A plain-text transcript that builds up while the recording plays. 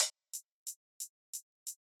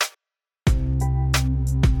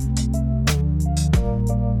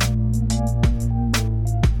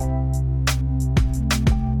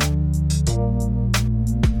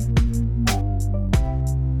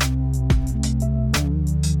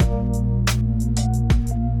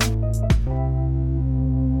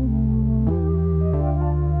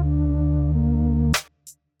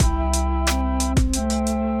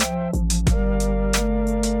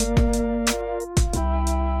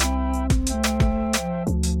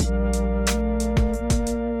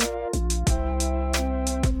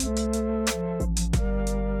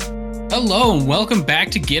Hello and welcome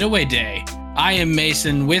back to Getaway Day. I am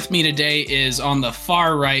Mason. With me today is on the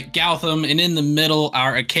far right, Gautam, and in the middle,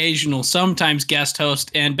 our occasional, sometimes guest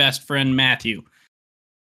host and best friend, Matthew.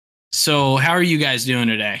 So, how are you guys doing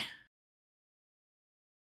today?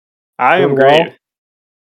 I am great.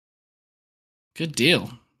 Good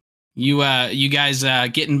deal. You guys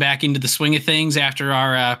getting back into the swing of things after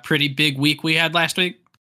our pretty big week we had last week?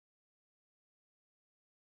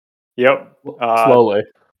 Yep. Slowly.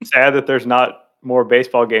 Sad that there's not more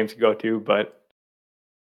baseball games to go to, but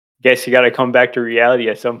guess you got to come back to reality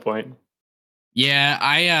at some point. Yeah,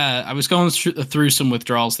 I was going through some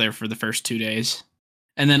withdrawals there for the first 2 days.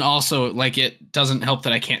 And then also, like, it doesn't help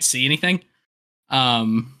that I can't see anything.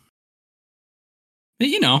 But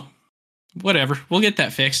you know, whatever. We'll get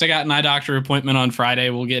that fixed. I got an eye doctor appointment on Friday.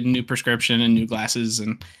 We'll get a new prescription and new glasses,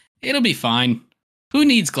 and it'll be fine. Who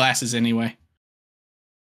needs glasses anyway?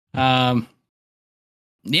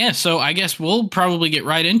 Yeah, so I guess we'll probably get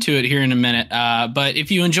right into it here in a minute. But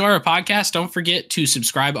if you enjoy our podcast, don't forget to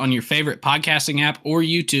subscribe on your favorite podcasting app or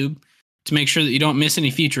YouTube to make sure that you don't miss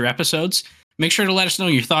any future episodes. Make sure to let us know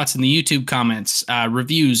your thoughts in the YouTube comments,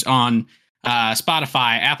 reviews on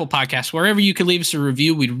Spotify, Apple Podcasts, wherever you could leave us a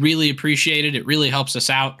review. We'd really appreciate it. It really helps us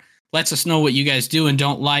out, lets us know what you guys do and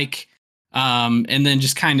don't like, and then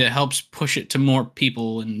just kind of helps push it to more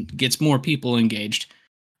people and gets more people engaged.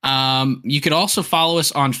 You could also follow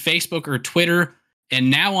us on Facebook or Twitter, and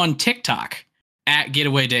now on TikTok at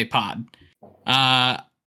Getaway Day Pod. I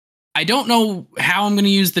don't know how I'm going to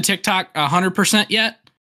use the TikTok 100% yet.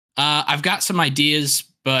 I've got some ideas,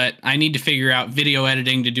 but I need to figure out video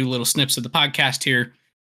editing to do little snips of the podcast here.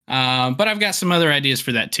 But I've got some other ideas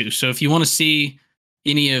for that too. So if you want to see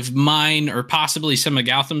any of mine or possibly some of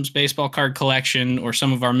Gautham's baseball card collection or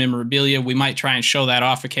some of our memorabilia, we might try and show that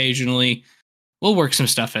off occasionally. We'll work some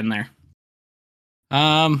stuff in there.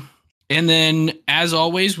 And then, as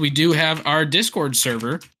always, we do have our Discord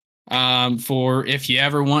server for if you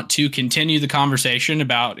ever want to continue the conversation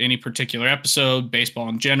about any particular episode, baseball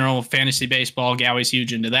in general, fantasy baseball. Gowie's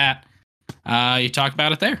huge into that. You talk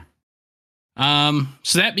about it there.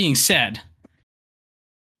 So that being said,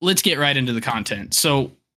 let's get right into the content.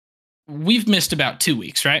 So we've missed about 2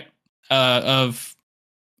 weeks, right? Of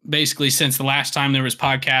basically since the last time there was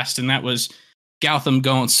podcast, and that was Gautam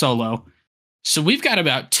going solo. So we've got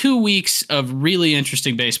about 2 weeks of really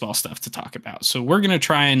interesting baseball stuff to talk about. So we're going to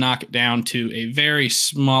try and knock it down to a very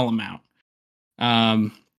small amount.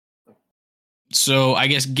 So I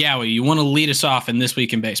guess, Gowie, you want to lead us off in This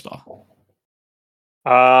Week in Baseball?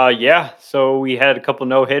 Yeah. So we had a couple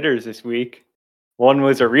no-hitters this week. One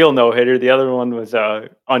was a real no-hitter. The other one was a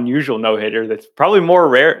unusual no-hitter. That's probably more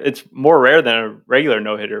rare. It's more rare than a regular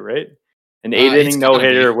no-hitter, right? An 8-inning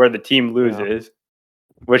no-hitter where the team loses,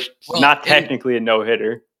 which is not technically a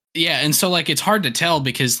no-hitter. Yeah, and so, like, it's hard to tell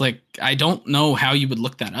because, like, I don't know how you would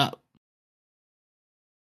look that up.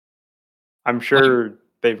 I'm sure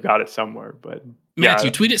they've got it somewhere, but... Matthew,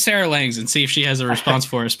 tweet at Sarah Langs and see if she has a response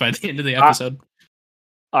for us by the end of the episode.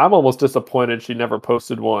 I'm almost disappointed she never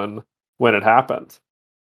posted one when it happened.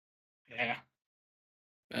 Yeah.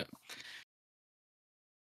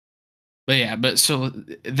 But so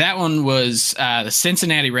that one was the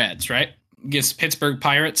Cincinnati Reds, right? Against Pittsburgh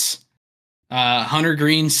Pirates. Hunter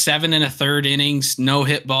Green, 7 1/3 innings, no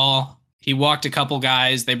hit ball. He walked a couple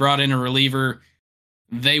guys. They brought in a reliever.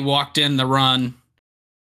 They walked in the run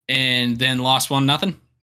and then lost 1-0.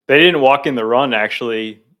 They didn't walk in the run,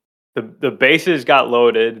 actually. The bases got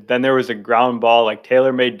loaded. Then there was a ground ball, like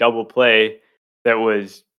tailor-made double play that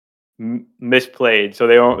was misplayed. So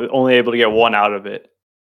they were only able to get one out of it.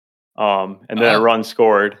 And then a run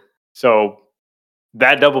scored. So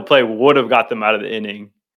that double play would have got them out of the inning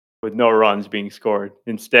with no runs being scored.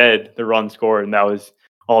 Instead, the run scored, and that was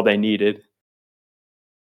all they needed.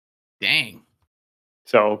 Dang.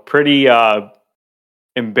 So pretty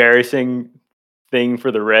embarrassing thing for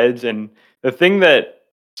the Reds. And the thing that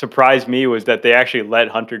surprised me was that they actually let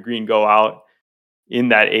Hunter Green go out in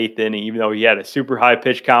that 8th inning, even though he had a super high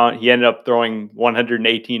pitch count. He ended up throwing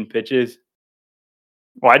 118 pitches.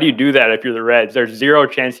 Why do you do that if you're the Reds? There's zero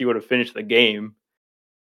chance he would have finished the game.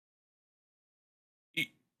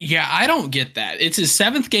 Yeah, I don't get that. It's his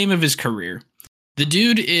 7th game of his career. The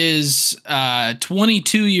dude is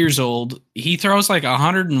 22 years old. He throws like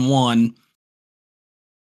 101.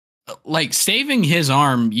 Like, saving his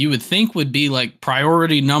arm, you would think would be like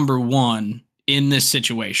priority number 1 in this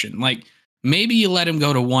situation. Like, maybe you let him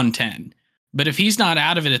go to 110. But if he's not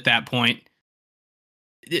out of it at that point,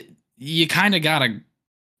 you kind of gotta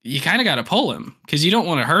pull him because you don't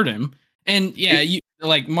want to hurt him. And yeah, you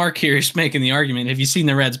like Mark here is making the argument. Have you seen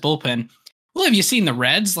the Reds bullpen? Well, have you seen the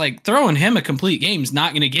Reds? Like, throwing him a complete game is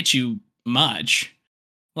not going to get you much.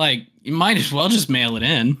 Like, you might as well just mail it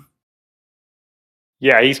in.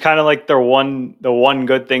 Yeah, he's kind of like the one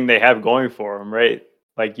good thing they have going for him, right?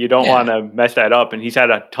 Like, you don't want to mess that up, and he's had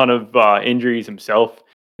a ton of injuries himself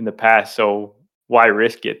in the past, so why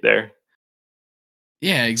risk it there?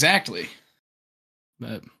 Yeah, exactly.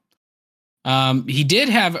 But he did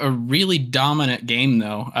have a really dominant game,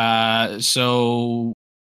 though. So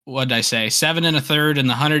what did I say? 7 1/3 in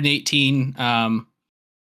the 118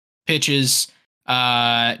 pitches,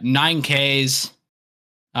 9 Ks.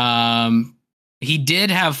 He did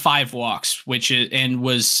have 5 walks, and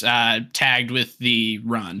was tagged with the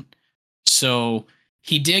run. So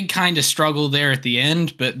he did kind of struggle there at the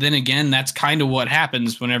end, but then again, that's kind of what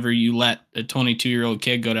happens whenever you let a 22-year-old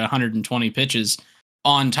kid go to 120 pitches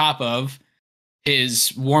on top of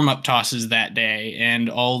his warm-up tosses that day and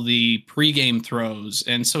all the pregame throws.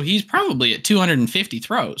 And so he's probably at 250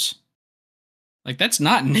 throws. Like, that's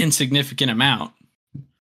not an insignificant amount.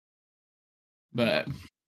 But,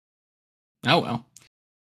 oh well.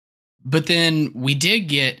 But then we did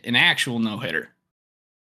get an actual no-hitter.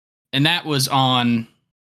 And that was on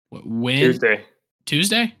when?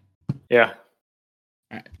 Tuesday? Yeah.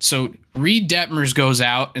 All right. So Reed Detmers goes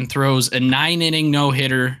out and throws a 9-inning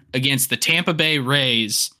no-hitter against the Tampa Bay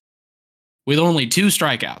Rays with only 2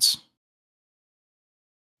 strikeouts.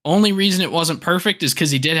 Only reason it wasn't perfect is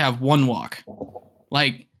because he did have 1 walk.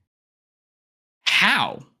 Like,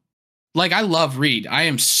 how? Like, I love Reed. I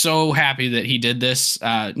am so happy that he did this.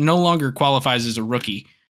 No longer qualifies as a rookie,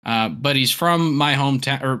 but he's from my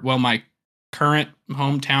hometown, or well, my current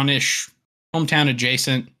hometown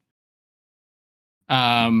adjacent.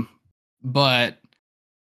 But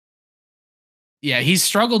yeah, he's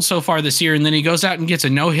struggled so far this year, and then he goes out and gets a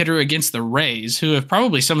no-hitter against the Rays, who have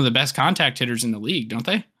probably some of the best contact hitters in the league, don't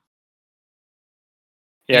they?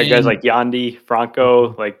 Yeah, guys like Yandy,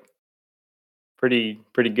 Franco, like pretty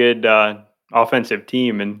good offensive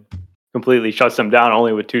team, and completely shuts them down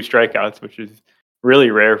only with 2 strikeouts, which is really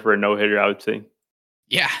rare for a no-hitter, I would say.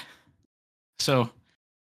 Yeah. So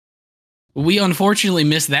we unfortunately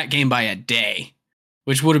missed that game by a day,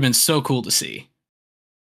 which would have been so cool to see.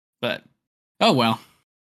 But, oh well.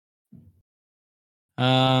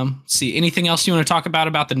 See, anything else you want to talk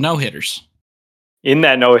about the no-hitters? In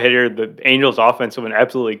that no-hitter, the Angels offense went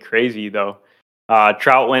absolutely crazy, though.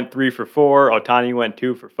 Trout went 3 for 4. Ohtani went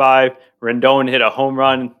 2 for 5. Rendon hit a home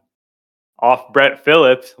run off Brett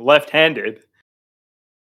Phillips, left-handed.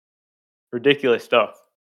 Ridiculous stuff.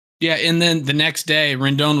 Yeah, and then the next day,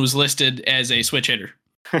 Rendon was listed as a switch hitter.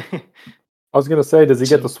 I was going to say, does he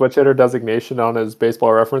get the switch hitter designation on his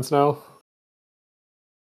Baseball Reference now?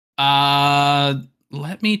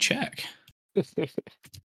 Let me check.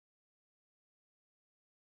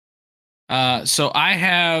 So I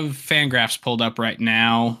have Fangraphs pulled up right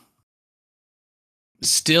now.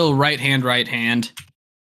 Still right hand.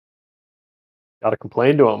 Gotta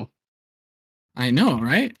complain to him. I know,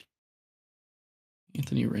 right?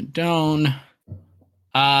 Anthony Rendon.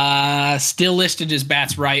 Still listed as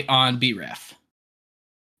bats right on BREF.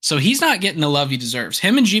 So he's not getting the love he deserves.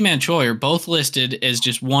 Him and Ji-Man Choi are both listed as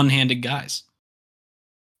just one-handed guys.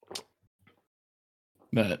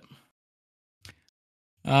 But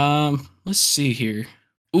let's see here.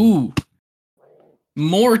 Ooh,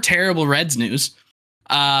 more terrible Reds news.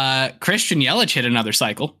 Christian Yelich hit another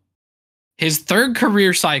cycle. His third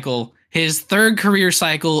career cycle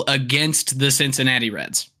against the Cincinnati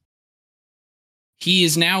Reds. He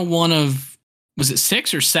is now one of, was it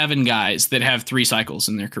 6 or 7 guys that have 3 cycles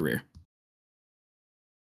in their career?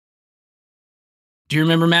 Do you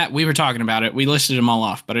remember, Matt? We were talking about it. We listed them all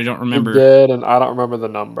off, but I don't remember. We did, and I don't remember the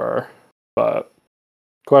number. But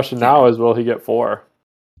question now is, will he get 4?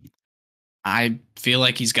 I feel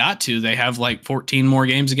like he's got to. They have like 14 more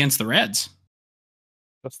games against the Reds.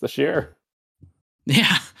 That's this year.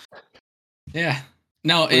 Yeah. Yeah.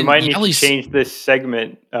 No, we might need to change this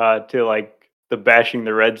segment to like the bashing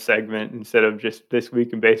the Reds segment instead of just this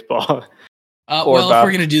week in baseball. Well, if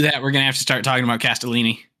we're going to do that, we're going to have to start talking about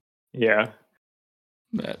Castellini. Yeah.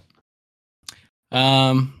 But,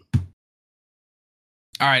 all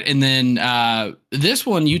right. And then this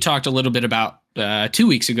one you talked a little bit about 2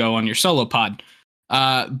 weeks ago on your solo pod,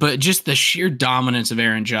 but just the sheer dominance of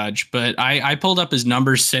Aaron Judge. But I pulled up his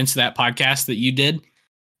numbers since that podcast that you did,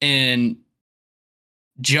 and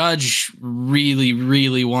Judge really,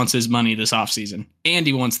 really wants his money this offseason, and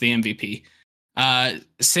he wants the MVP.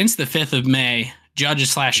 Since the 5th of May, Judge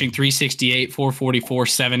is slashing 368, 444,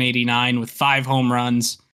 789 with 5 home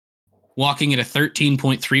runs, walking at a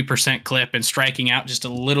 13.3% clip and striking out just a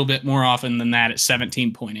little bit more often than that at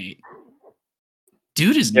 17.8.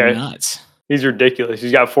 Dude is nuts. He's ridiculous.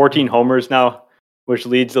 He's got 14 homers now, which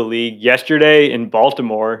leads the league. Yesterday in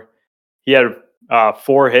Baltimore, he had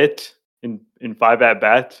 4 hits in 5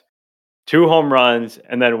 at-bats, 2 home runs,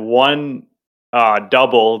 and then 1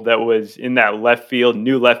 double that was in that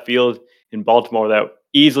new left field in Baltimore that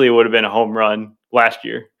easily would have been a home run last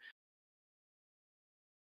year.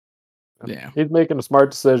 Yeah. He's making a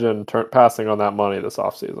smart decision passing on that money this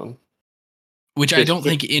offseason. Which I don't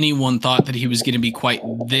think anyone thought that he was going to be quite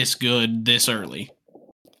this good this early.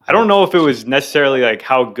 I don't know if it was necessarily like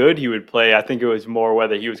how good he would play. I think it was more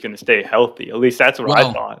whether he was going to stay healthy. At least that's what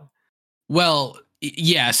I thought. Well,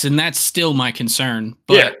 yes, and that's still my concern.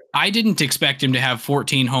 But I didn't expect him to have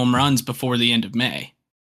 14 home runs before the end of May.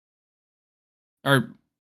 Or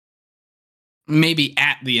maybe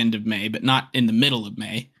at the end of May, but not in the middle of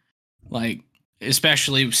May. Like,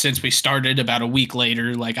 especially since we started about a week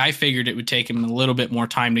later, like I figured it would take him a little bit more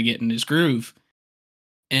time to get in his groove.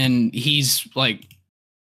 And he's like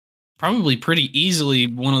probably pretty easily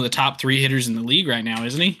one of the top 3 hitters in the league right now,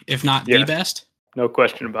 isn't he? If not the best. No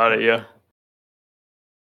question about it. Yeah.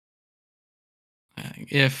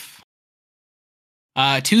 If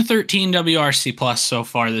 213 WRC plus so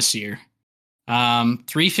far this year,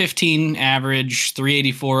 315 average,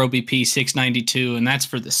 384 OBP, 692, and that's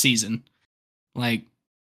for the season. Like,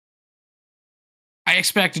 I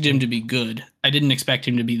expected him to be good. I didn't expect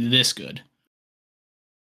him to be this good.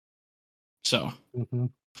 So,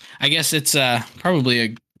 I guess it's probably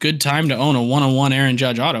a good time to own a 101 Aaron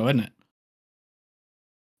Judge auto, isn't it?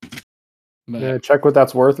 But, check what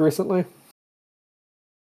that's worth recently.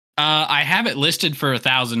 I have it listed for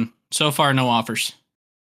 1,000. So far, no offers.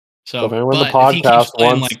 So if anyone in the podcast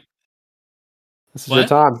wants, this is your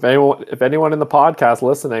time. If anyone in the podcast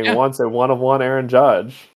listening wants a 101 Aaron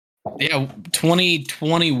Judge. Yeah,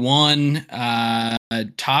 2021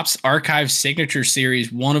 Topps Archive Signature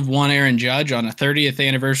Series 1/1 Aaron Judge on a 30th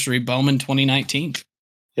anniversary Bowman 2019.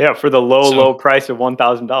 Yeah, for the low price of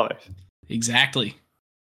 $1,000. Exactly.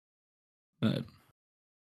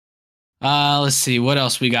 Let's see what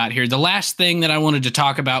else we got here. The last thing that I wanted to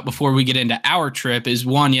talk about before we get into our trip is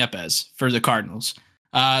Juan Yepez for the Cardinals.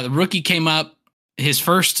 The rookie came up. His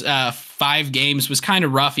first 5 games was kind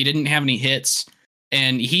of rough. He didn't have any hits,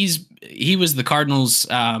 and he was the Cardinals'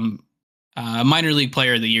 minor league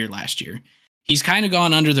player of the year last year. He's kind of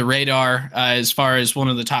gone under the radar as far as one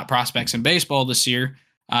of the top prospects in baseball this year.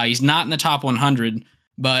 He's not in the top 100,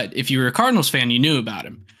 but if you were a Cardinals fan, you knew about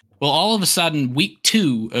him. Well, all of a sudden, week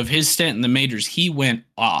 2 of his stint in the majors, he went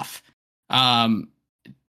off.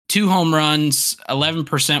 2 home runs,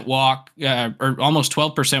 11% walk, or almost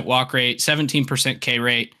 12% walk rate, 17% K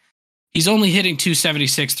rate. He's only hitting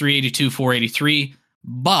 276, 382, 483,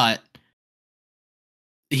 but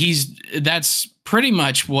that's pretty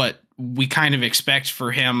much what we kind of expect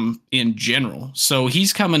for him in general. So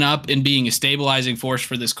he's coming up and being a stabilizing force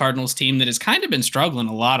for this Cardinals team that has kind of been struggling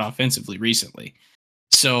a lot offensively recently.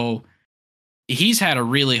 So he's had a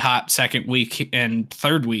really hot second week and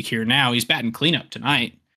third week here now. He's batting cleanup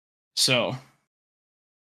tonight. So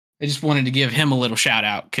I just wanted to give him a little shout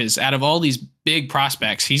out because out of all these big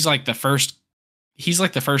prospects, he's like the first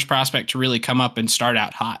prospect to really come up and start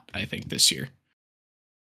out hot, I think, this year.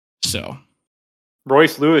 So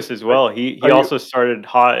Royce Lewis as well. He also started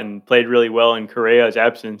hot and played really well in Correa's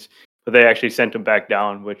absence, but they actually sent him back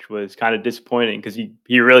down, which was kind of disappointing because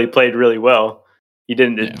he really played really well. He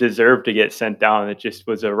didn't deserve to get sent down. It just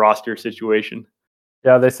was a roster situation.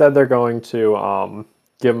 Yeah, they said they're going to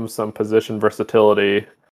give him some position versatility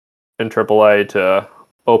in AAA to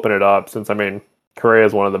open it up since, Correa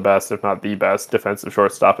is one of the best, if not the best, defensive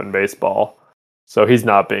shortstop in baseball. So he's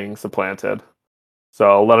not being supplanted.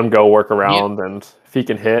 So let him go work around, and if he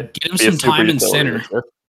can hit, get him some time in center.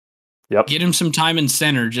 Yep. Get him some time in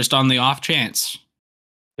center just on the off chance.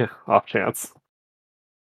 Yeah, off chance.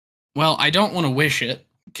 Well, I don't want to wish it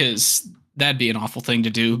because that'd be an awful thing to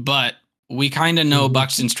do, but we kind of know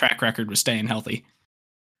Buxton's track record was staying healthy.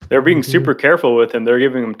 They're being super careful with him. They're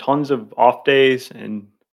giving him tons of off days, and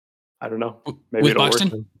I don't know. Maybe with it'll Buxton?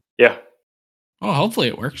 work. Yeah. Well, hopefully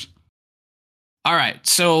it works. All right,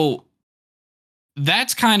 so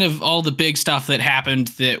that's kind of all the big stuff that happened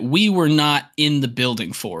that we were not in the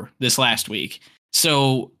building for this last week.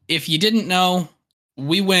 So if you didn't know,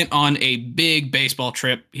 we went on a big baseball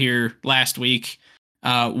trip here last week.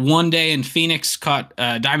 1 day in Phoenix, caught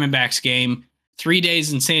Diamondbacks game. 3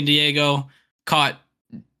 days in San Diego, caught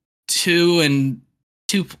 2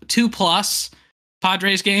 plus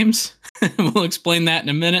Padres games. We'll explain that in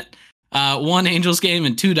a minute. 1 Angels game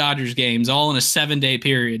and 2 Dodgers games, all in a 7-day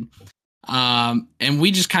period. And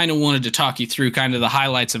we just kind of wanted to talk you through kind of the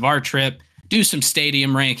highlights of our trip do some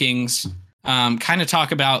stadium rankings, kind of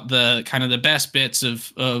talk about the best bits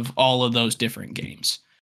of all of those different games.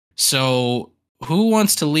 So who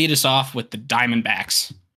wants to lead us off with the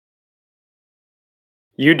Diamondbacks?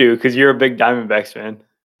 You do, because you're a big Diamondbacks fan.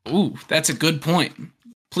 Ooh, that's a good point.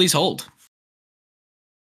 Please hold.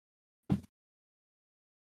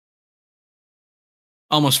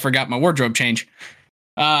 Almost forgot my wardrobe change.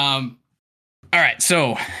 All right,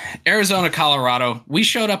 so Arizona, Colorado. We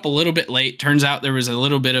showed up a little bit late. Turns out there was a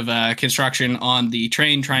little bit of construction on the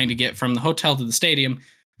train trying to get from the hotel to the stadium.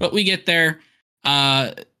 But we get there.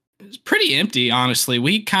 It was pretty empty, honestly.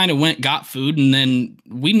 We kind of got food, and then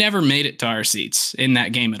we never made it to our seats in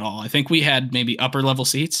that game at all. I think we had maybe upper level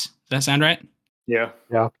seats. Does that sound right? Yeah.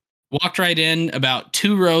 Walked right in about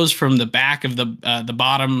 2 rows from the back of the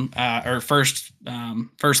bottom or first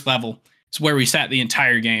level. It's where we sat the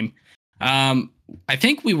entire game. I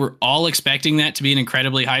think we were all expecting that to be an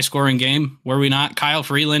incredibly high scoring game. Were we not? Kyle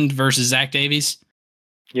Freeland versus Zach Davies.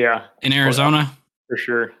 Yeah. In Arizona. For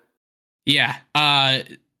sure. Yeah.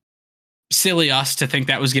 Silly us to think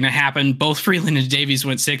that was going to happen. Both Freeland and Davies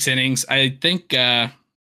went 6 innings. I think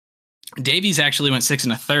Davies actually went 6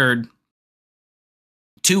 1/3.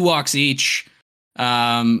 2 walks each.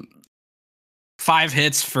 5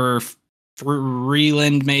 hits for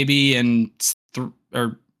Freeland maybe, and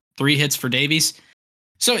 3 hits for Davies.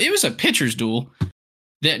 So it was a pitcher's duel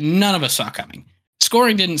that none of us saw coming.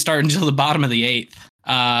 Scoring didn't start until the bottom of the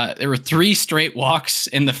 8th. There were 3 straight walks,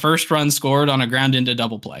 and the first run scored on a ground into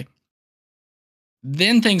double play.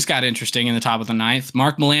 Then things got interesting in the top of the 9th.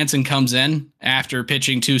 Mark Melancon comes in after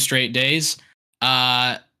pitching 2 straight days.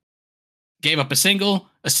 Gave up a single,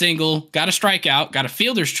 got a strikeout, got a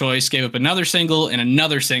fielder's choice, gave up another single,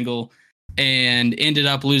 and ended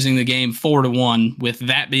up losing the game 4-1, with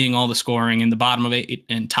that being all the scoring in the bottom of 8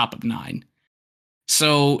 and top of 9.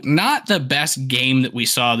 So not the best game that we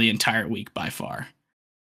saw the entire week by far.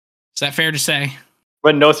 Is that fair to say?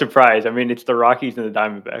 But no surprise. I mean, it's the Rockies and the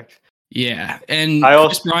Diamondbacks. Yeah, and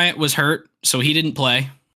Chris Bryant was hurt, so he didn't play.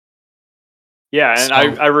 Yeah,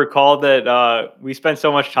 and I recall that we spent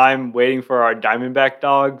so much time waiting for our Diamondback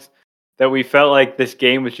dogs that we felt like this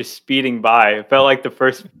game was just speeding by. It felt like the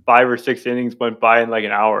first 5 or 6 innings went by in like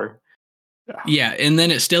an hour. Yeah, and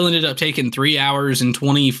then it still ended up taking 3 hours and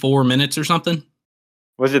 24 minutes or something.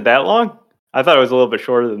 Was it that long? I thought it was a little bit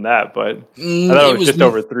shorter than that, but I thought it was just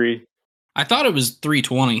over 3. I thought it was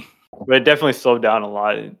 3:20. But it definitely slowed down a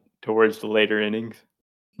lot towards the later innings.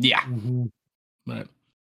 Yeah. But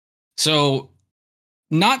so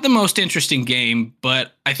not the most interesting game,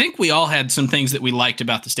 but I think we all had some things that we liked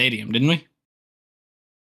about the stadium, didn't we?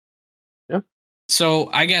 Yeah.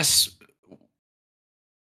 So I guess,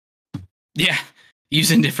 yeah,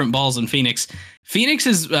 using different balls in Phoenix. Phoenix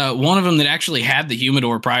is one of them that actually had the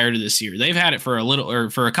humidor prior to this year. They've had it for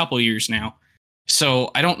a couple years now.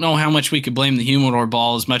 So I don't know how much we could blame the humidor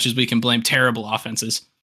ball as much as we can blame terrible offenses.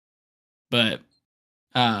 But,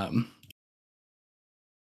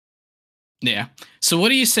 yeah. So what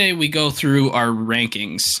do you say we go through our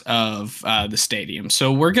rankings of the stadium?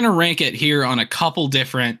 So we're going to rank it here on a couple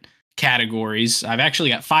different categories. I've actually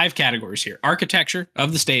got 5 categories here. Architecture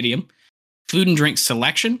of the stadium, food and drink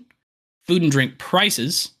selection, food and drink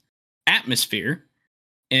prices, atmosphere,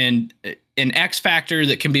 and an X factor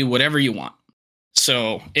that can be whatever you want.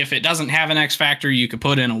 So if it doesn't have an X factor, you could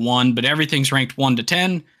put in a 1, but everything's ranked 1 to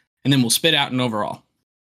 10, and then we'll spit out an overall.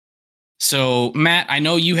 So, Matt, I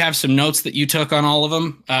know you have some notes that you took on all of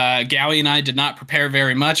them. Gowie and I did not prepare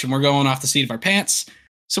very much, and we're going off the seat of our pants.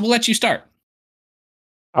 So we'll let you start.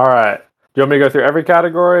 All right. Do you want me to go through every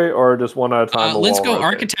category or just one at a time? Let's go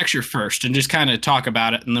architecture first and just kind of talk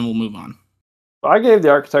about it, and then we'll move on. I gave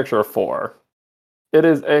the architecture a 4. It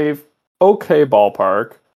is a okay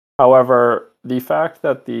ballpark. However, the fact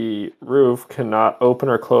that the roof cannot open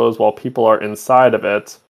or close while people are inside of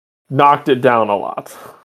it knocked it down a lot.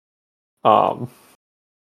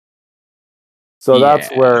 So that's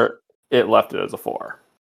where it left it as a 4.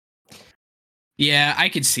 Yeah, I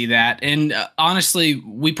could see that. And honestly,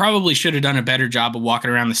 we probably should have done a better job of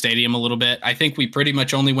walking around the stadium a little bit. I think we pretty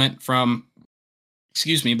much only went from,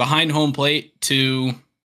 behind home plate to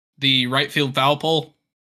the right field foul pole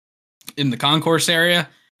in the concourse area.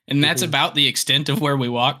 And that's about the extent of where we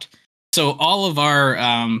walked. So all of our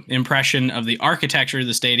impression of the architecture of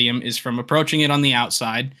the stadium is from approaching it on the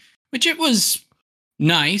outside, which it was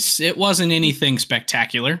nice. It wasn't anything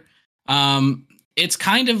spectacular. It's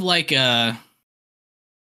kind of like I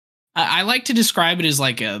like to describe it as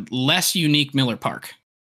like a less unique Miller Park.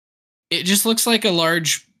 It just looks like a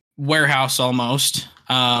large warehouse almost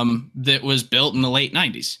that was built in the late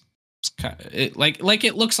 90s.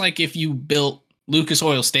 It looks like if you built Lucas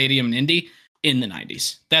Oil Stadium in Indy in the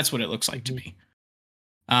 90s. That's what it looks like to me.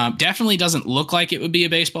 Definitely doesn't look like it would be a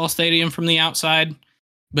baseball stadium from the outside,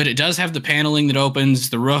 but it does have the paneling that opens.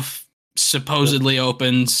 The roof supposedly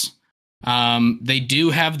opens. They do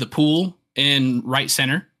have the pool in right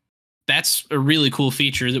center. That's a really cool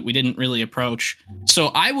feature that we didn't really approach. So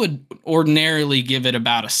I would ordinarily give it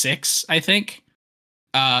about a 6, I think.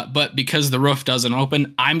 But because the roof doesn't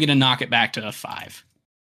open, I'm going to knock it back to a 5.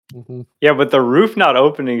 Mm-hmm. Yeah, but the roof not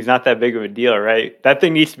opening is not that big of a deal, right? That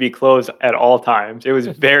thing needs to be closed at all times. It was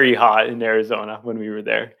very hot in Arizona when we were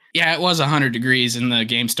there. Yeah, it was 100 degrees and the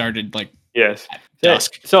game started like Yes. at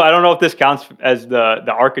dusk. So I don't know if this counts as the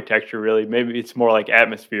architecture really. Maybe it's more like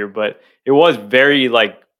atmosphere, but it was very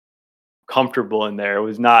like comfortable in there. It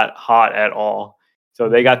was not hot at all. So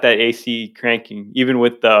they got that AC cranking, even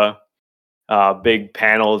with the big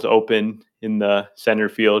panels open in the center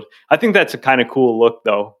field. I think that's a kind of cool look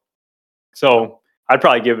though. So I'd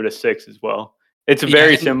probably give it a 6 as well. It's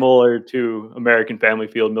very similar to American Family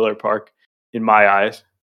Field, Miller Park, in my eyes.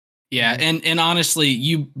 Yeah, and honestly,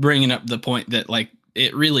 you bringing up the point that like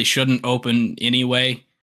it really shouldn't open anyway.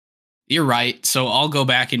 You're right. So I'll go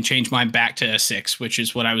back and change mine back to a 6, which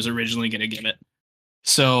is what I was originally going to give it.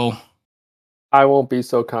 So I won't be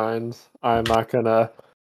so kind. I'm not gonna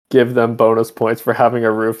give them bonus points for having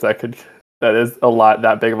a roof that is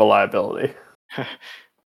that big of a liability.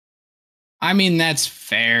 I mean, that's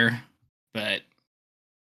fair, but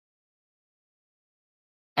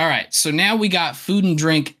all right. So now we got food and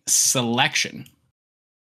drink selection.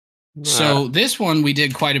 So this one we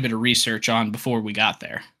did quite a bit of research on before we got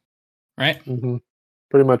there, right? Mm-hmm.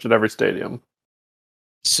 Pretty much at every stadium.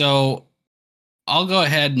 So I'll go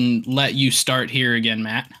ahead and let you start here again,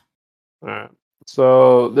 Matt. All right.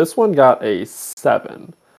 So this one got a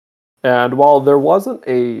 7. And while there wasn't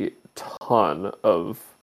a ton of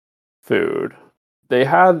food, they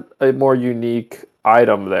had a more unique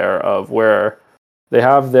item there of where they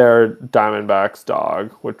have their Diamondbacks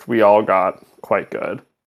dog, which we all got quite good.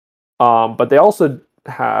 But they also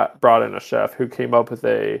brought in a chef who came up with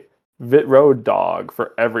a Vit Road dog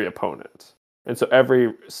for every opponent. And so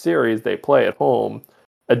every series they play at home,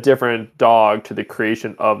 a different dog to the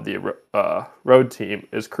creation of the road team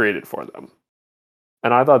is created for them.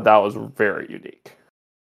 And I thought that was very unique.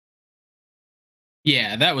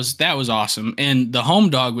 Yeah, that was awesome. And the home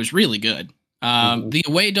dog was really good. The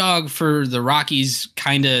away dog for the Rockies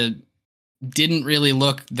kind of didn't really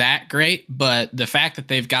look that great, but the fact that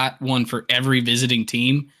they've got one for every visiting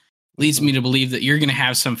team leads me to believe that you're going to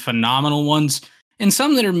have some phenomenal ones and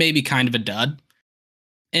some that are maybe kind of a dud.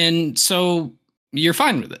 And so you're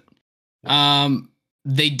fine with it.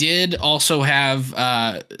 They did also have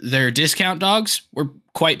their discount dogs were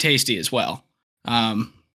quite tasty as well.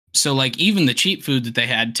 So like even the cheap food that they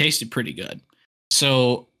had tasted pretty good.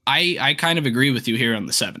 So I kind of agree with you here on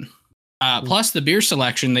the 7. Plus the beer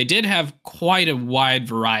selection, they did have quite a wide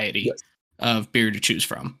variety of beer to choose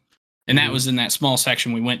from. And that was in that small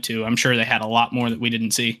section we went to. I'm sure they had a lot more that we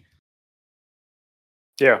didn't see.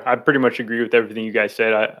 Yeah, I pretty much agree with everything you guys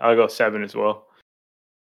said. I'll go 7 as well.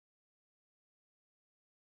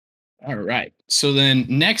 All right. So then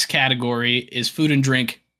next category is food and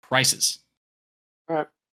drink prices. All right.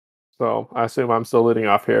 So I assume I'm still leading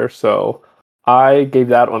off here. So I gave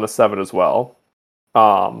that one a 7 as well.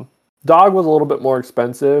 Dog was a little bit more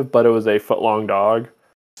expensive, but it was a foot-long dog.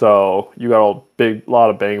 So you got a lot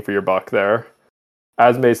of bang for your buck there.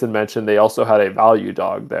 As Mason mentioned, they also had a value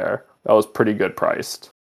dog there that was pretty good priced.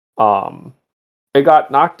 It got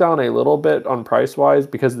knocked down a little bit on price-wise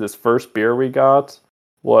because this first beer we got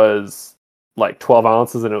was like 12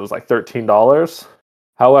 ounces and it was like $13.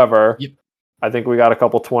 However, I think we got a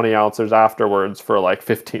couple 20 ounces afterwards for like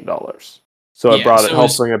 $15. So it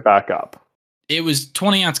helped bring it back up. It was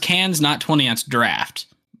 20-ounce cans, not 20-ounce draft,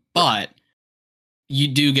 but you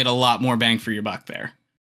do get a lot more bang for your buck there.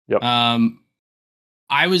 Yep.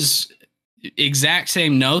 I was exact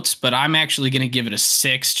same notes, but I'm actually going to give it a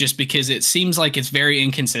 6 just because it seems like it's very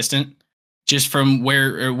inconsistent. Just from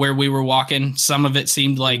where we were walking, some of it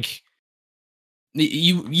seemed like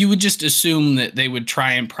you would just assume that they would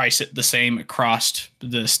try and price it the same across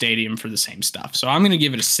the stadium for the same stuff. So I'm going to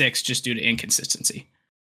give it a 6 just due to inconsistency.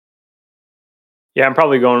 Yeah, I'm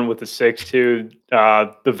probably going with the 6 too.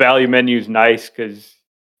 The value menu is nice because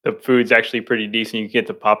the food's actually pretty decent. You get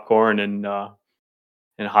the popcorn and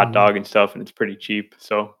hot dog and stuff, and it's pretty cheap.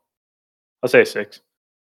 So I'll say a 6.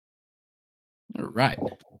 All right.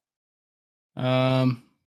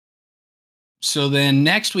 So then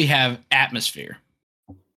next we have atmosphere.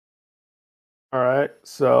 All right.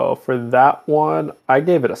 So for that one, I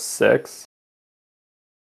gave it a 6.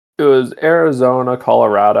 It was Arizona,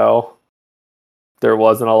 Colorado. There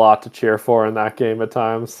wasn't a lot to cheer for in that game at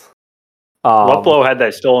times. Luplow had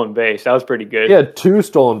that stolen base. That was pretty good. He had 2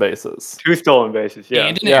 stolen bases. 2 stolen bases, yeah.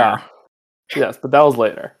 And an error. Yes, but that was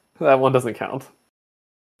later. That one doesn't count.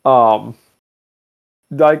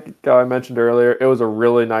 Like I mentioned earlier, it was a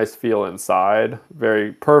really nice feel inside.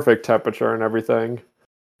 Very perfect temperature and everything,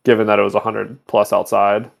 given that it was 100 plus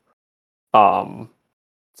outside. So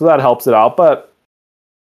that helps it out, but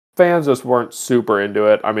fans just weren't super into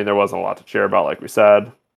it. I mean, there wasn't a lot to cheer about, like we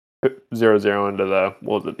said. 0-0 into the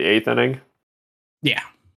 8th inning? Yeah.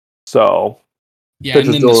 So yeah,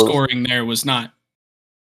 and then the scoring there was not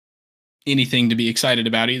anything to be excited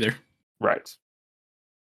about either. Right.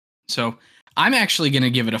 So I'm actually going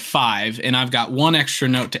to give it a 5, and I've got one extra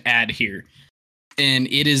note to add here. And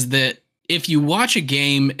it is that if you watch a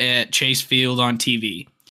game at Chase Field on TV,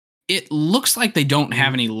 it looks like they don't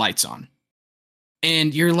have any lights on.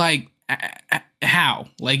 And you're like, how?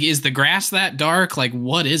 Like, is the grass that dark? Like,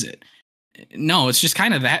 what is it? No, it's just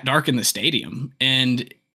kind of that dark in the stadium.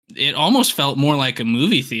 And it almost felt more like a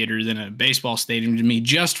movie theater than a baseball stadium to me,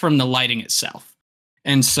 just from the lighting itself.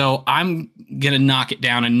 And so I'm going to knock it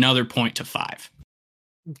down another point to 5.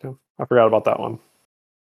 Okay. I forgot about that one.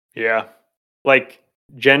 Yeah. Like,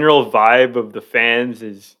 general vibe of the fans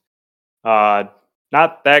is not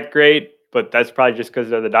that great, but that's probably just because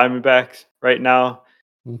they're the Diamondbacks right now.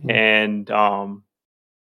 Mm-hmm. And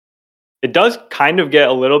it does kind of get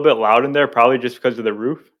a little bit loud in there, probably just because of the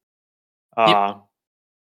roof. So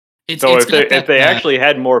if they actually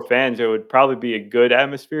had more fans, it would probably be a good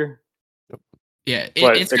atmosphere. Yeah,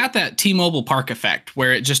 it's got that T-Mobile Park effect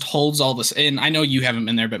where it just holds all this. And I know you haven't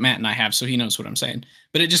been there, but Matt and I have, so he knows what I'm saying.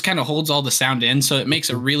 But it just kind of holds all the sound in, so it makes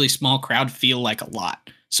a really small crowd feel like a lot.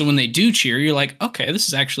 So when they do cheer, you're like, okay, this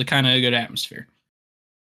is actually kind of a good atmosphere.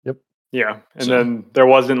 Yep. Yeah, and then there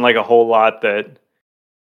wasn't like a whole lot that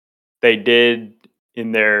they did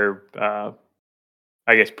in their,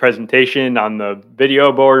 I guess, presentation on the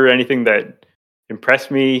video board or anything that impressed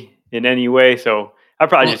me in any way. So I'd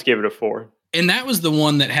probably just give it a 4. And that was the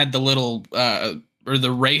one that had the little, or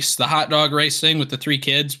the hot dog race thing with the 3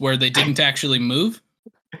 kids where they didn't actually move.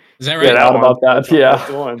 Is that right? Yeah, about that.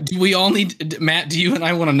 Yeah. Do we all need, Matt, do you and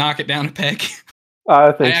I want to knock it down a peg?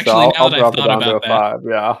 I think so. I'll drop it down to a 5.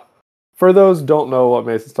 Yeah. For those who don't know what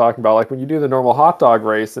Mason's talking about, like when you do the normal hot dog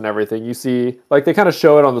race and everything, you see, like they kind of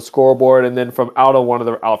show it on the scoreboard, and then from out of one of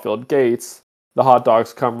the outfield gates, the hot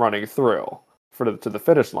dogs come running through to the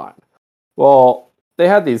finish line. Well, they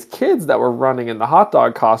had these kids that were running in the hot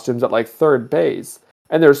dog costumes at like third base,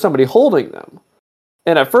 and there's somebody holding them.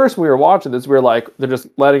 And at first when we were watching this, we were like, they're just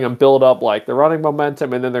letting them build up like the running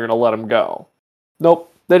momentum, and then they're going to let them go.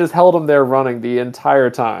 Nope. They just held them there running the entire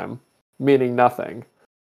time, meaning nothing.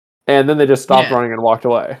 And then they just stopped running and walked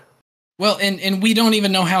away. Well, and we don't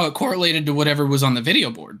even know how it correlated to whatever was on the video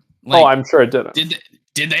board. Like, I'm sure it didn't.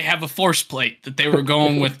 Did they have a force plate that they were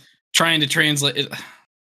going with trying to translate it?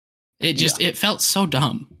 It felt so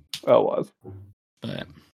dumb. Oh, it was. But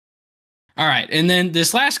all right, and then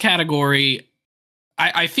this last category,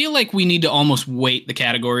 I feel like we need to almost weight the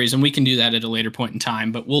categories, and we can do that at a later point in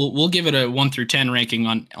time. But we'll give it a 1 through 10 ranking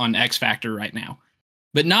on X Factor right now.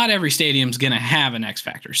 But not every stadium's gonna have an X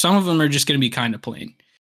Factor. Some of them are just gonna be kind of plain.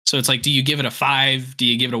 So it's like, do you give it a 5? Do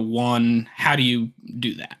you give it a 1? How do you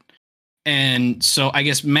do that? And so I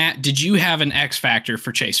guess, Matt, did you have an X Factor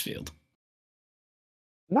for Chase Field?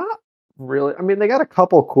 Not really. I mean, they got a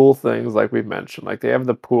couple cool things like we've mentioned. Like they have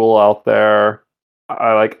the pool out there.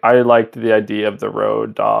 I liked the idea of the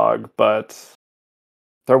road dog, but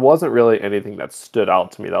there wasn't really anything that stood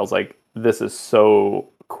out to me that was like, this is so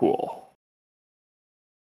cool.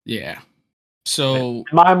 Yeah. So in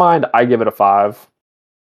my mind, I give it a 5.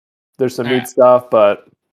 There's some neat stuff, but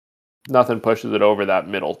nothing pushes it over that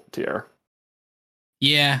middle tier.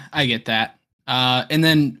 Yeah, I get that. And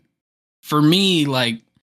then for me, like,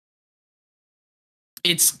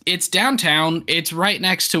 it's downtown. It's right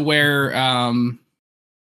next to where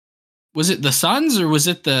was it the Suns or was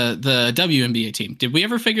it the WNBA team? Did we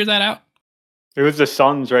ever figure that out? It was the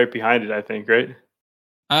Suns right behind it, I think, right?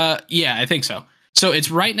 Yeah, I think so. So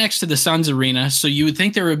it's right next to the Suns arena, so you would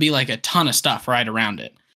think there would be like a ton of stuff right around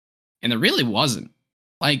it. And there really wasn't.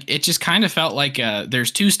 Like, it just kind of felt like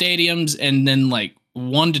there's 2 stadiums and then like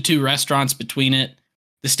 1 to 2 restaurants between it.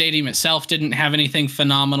 The stadium itself didn't have anything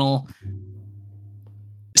phenomenal.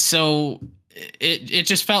 So it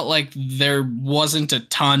just felt like there wasn't a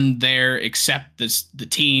ton there except the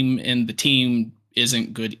team, and the team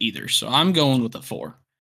isn't good either. So I'm going with a 4.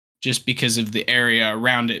 just because of the area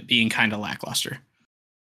around it being kind of lackluster.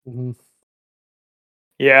 Mm-hmm.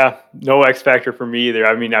 Yeah, no X factor for me either.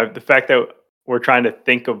 I mean, the fact that we're trying to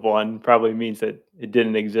think of one probably means that it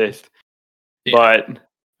didn't exist. Yeah. But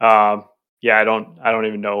yeah, I don't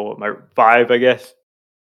even know what my 5, I guess.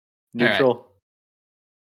 Neutral.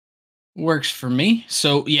 Works for me.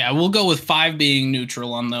 So yeah, we'll go with 5 being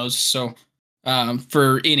neutral on those. So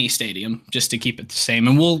for any stadium, just to keep it the same,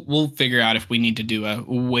 and we'll figure out if we need to do a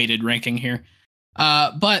weighted ranking here.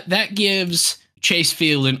 But that gives Chase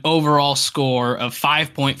Field an overall score of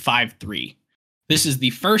 5.53. This is the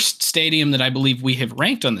first stadium that I believe we have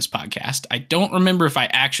ranked on this podcast. I don't remember if I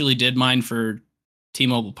actually did mine for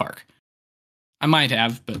T-Mobile Park. I might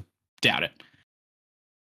have, but doubt it.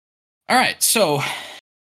 All right, so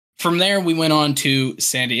from there we went on to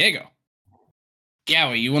San Diego.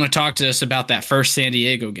 Gowie, you want to talk to us about that first San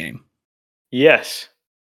Diego game? Yes.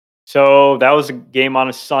 So that was a game on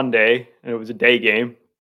a Sunday, and it was a day game.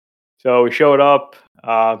 So we showed up,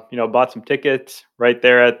 bought some tickets right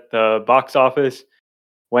there at the box office,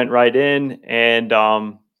 went right in, and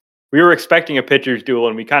we were expecting a pitcher's duel,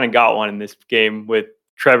 and we kind of got one in this game with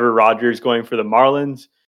Trevor Rogers going for the Marlins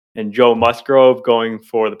and Joe Musgrove going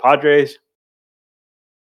for the Padres.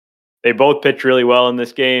 They both pitched really well in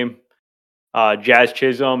this game. Jazz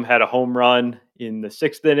Chisholm had a home run in the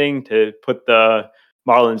 6th inning to put the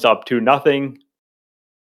Marlins up 2-0.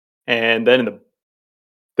 And then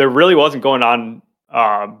there really wasn't going on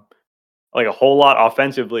like a whole lot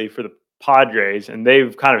offensively for the Padres, and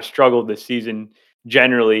they've kind of struggled this season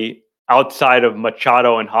generally outside of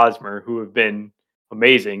Machado and Hosmer, who have been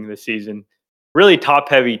amazing this season. Really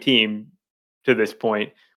top-heavy team to this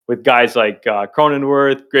point with guys like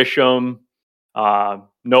Cronenworth, Grisham,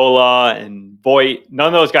 Nola, and Voit. None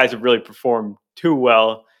of those guys have really performed too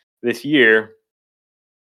well this year.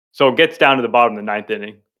 So it gets down to the bottom of the 9th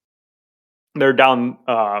inning. They're down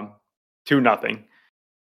 2-0.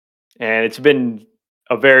 And it's been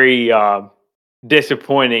a very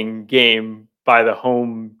disappointing game by the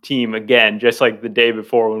home team again, just like the day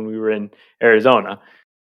before when we were in Arizona.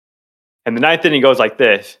 And the 9th inning goes like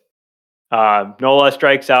this. Nola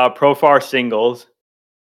strikes out, Profar singles.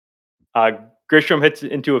 Grisham hits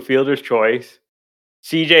into a fielder's choice.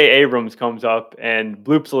 CJ Abrams comes up and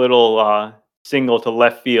bloops a little single to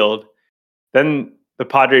left field. Then the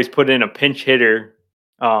Padres put in a pinch hitter,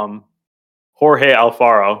 Jorge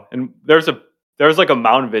Alfaro, and there's like a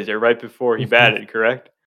mound visit right before he batted, correct?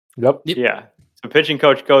 Yep. Yeah. So pitching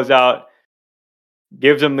coach goes out,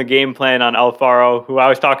 gives him the game plan on Alfaro, who I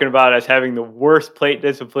was talking about as having the worst plate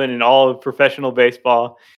discipline in all of professional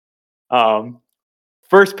baseball.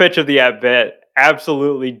 First pitch of the at-bat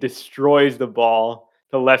absolutely destroys the ball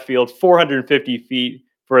to left field, 450 feet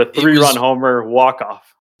for a 3-run homer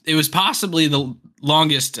walk-off. It was possibly the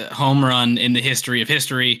longest home run in the history of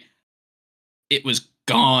history. It was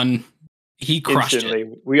gone. He crushed instantly.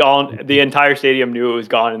 it. The entire stadium knew it was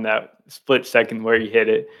gone in that split second where he hit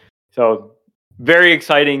it. So very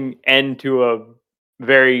exciting end to a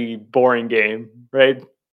very boring game, right?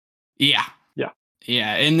 Yeah.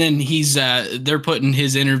 Yeah, and then he's they're putting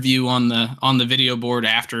his interview on the video board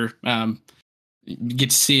after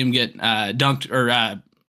get to see him get dunked or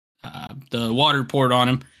the water poured on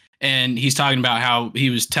him, and he's talking about how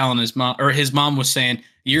he was telling his mom was saying,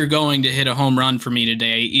 "You're going to hit a home run for me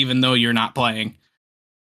today, even though you're not playing."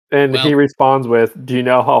 And he responds with, "Do you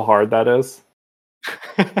know how hard that is?"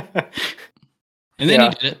 And then he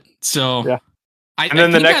did it. So yeah. And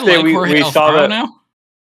then the next day we saw that now.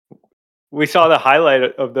 We saw the highlight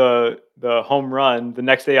of the home run the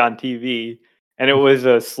next day on TV, and it was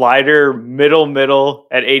a slider middle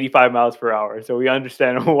at 85 miles per hour. So we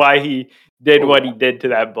understand why he did what he did to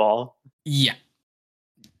that ball. Yeah.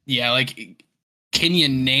 Yeah, like, can you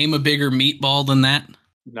name a bigger meatball than that?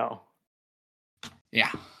 No.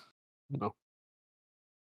 Yeah. No.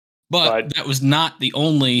 But that was not the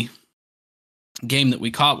only game that we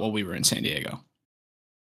caught while we were in San Diego.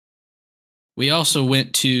 We also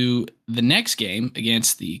went to the next game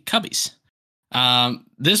against the Cubbies.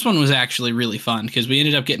 This one was actually really fun because we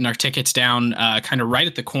ended up getting our tickets down kind of right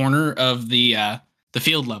at the corner of the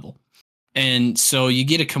field level. And so you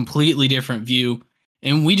get a completely different view.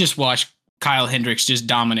 And we just watched Kyle Hendricks just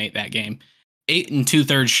dominate that game. 8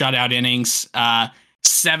 2/3 shutout innings,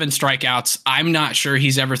 7 strikeouts. I'm not sure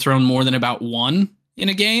he's ever thrown more than about 1 in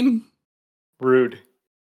a game. Rude.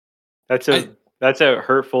 That's a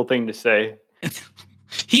hurtful thing to say.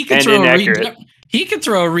 He could throw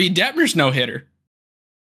a Reed Detmers no-hitter.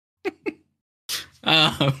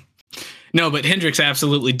 No, but Hendricks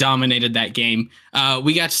absolutely dominated that game.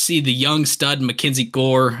 We got to see the young stud Mackenzie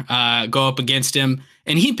Gore go up against him,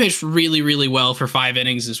 and he pitched really, really well for 5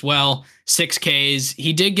 innings as well. 6 Ks.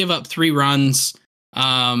 He did give up 3 runs.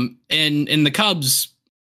 And the Cubs,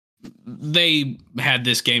 they had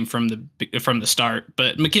this game from the start,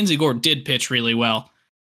 but Mackenzie Gore did pitch really well.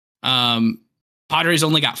 Padres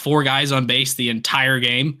only got 4 guys on base the entire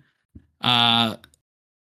game. And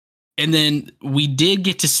then we did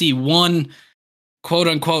get to see one quote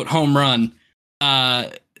unquote home run.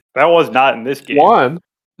 That was not in this game.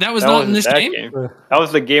 That was not in this game? That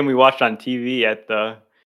was the game we watched on TV at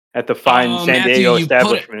the fine San Diego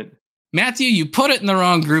establishment. Matthew, you put it in the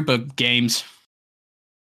wrong group of games.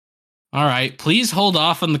 All right, please hold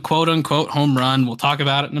off on the quote-unquote home run. We'll talk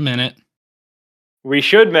about it in a minute. We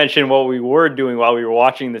should mention what we were doing while we were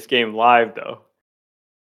watching this game live, though.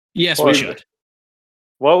 Yes, we should.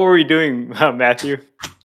 What were we doing, Matthew?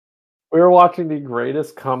 We were watching the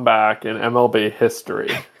greatest comeback in MLB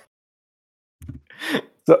history.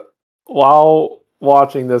 So, while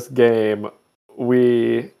watching this game,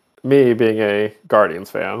 me being a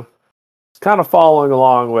Guardians fan, was kind of following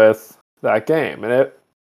along with that game, and it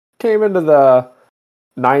came into the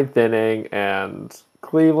 9th inning, and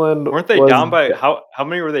Cleveland weren't they down by how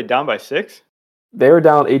many were they down by? 6? They were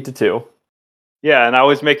down 8-2. Yeah, and I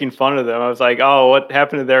was making fun of them. I was like, "Oh, what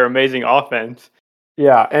happened to their amazing offense?"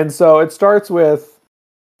 Yeah, and so it starts with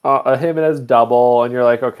a Jimenez double, and you're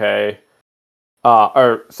like, okay.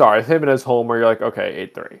 Jimenez homer, you're like, okay,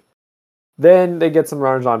 8-3. Then they get some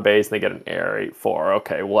runners on base, and they get an error, 8-4.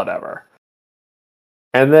 Okay, whatever.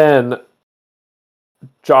 And then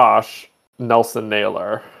Josh Nelson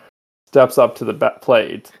Naylor steps up to the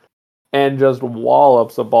plate and just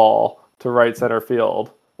wallops a ball to right center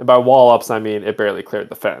field. And by wallops, I mean it barely cleared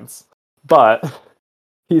the fence. But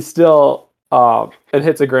he still it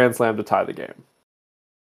hits a grand slam to tie the game.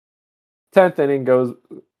 10th inning goes,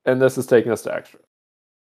 and this is taking us to extra.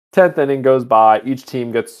 10th inning goes by, each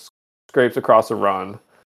team scrapes across a run,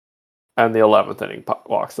 and the 11th inning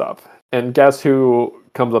walks up. And guess who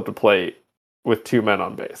comes up to plate with 2 men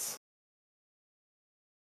on base?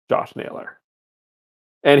 Josh Naylor.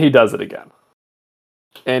 And he does it again.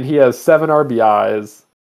 And he has 7 RBIs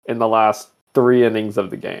in the last 3 innings of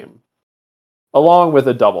the game, along with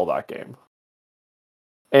a double that game.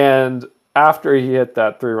 And after he hit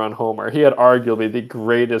that 3-run homer, he had arguably the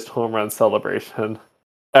greatest home run celebration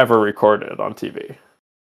ever recorded on TV.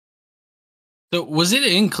 So was it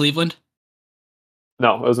in Cleveland?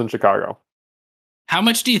 No, it was in Chicago. How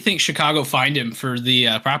much do you think Chicago fined him for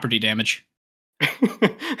the property damage?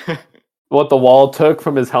 What the wall took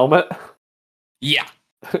from his helmet? Yeah.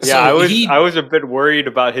 Yeah, so I was a bit worried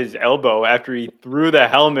about his elbow after he threw the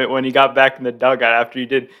helmet when he got back in the dugout after he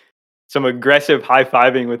did some aggressive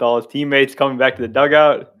high-fiving with all his teammates coming back to the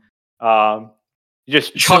dugout. He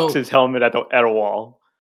just chucks his helmet at a wall.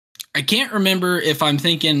 I can't remember if I'm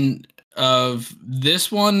thinking of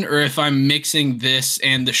this one or if I'm mixing this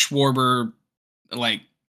and the Schwarber like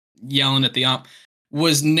yelling at the ump.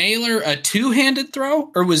 Was Naylor a 2-handed throw,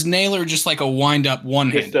 or was Naylor just like a wind-up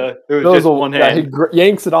one-handed? It was just one hand. Yeah, he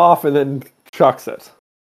yanks it off and then chucks it.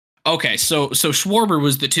 Okay, so Schwarber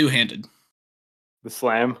was the 2-handed. The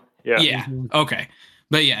slam? Yeah. Yeah, okay.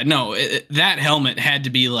 But yeah, no, that helmet had to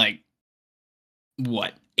be like,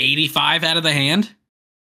 what, 85 out of the hand?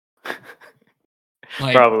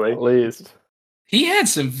 Like, probably. At least. He had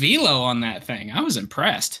some velo on that thing. I was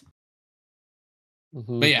impressed.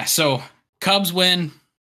 But yeah, so Cubs win,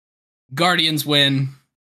 Guardians win,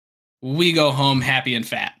 we go home happy and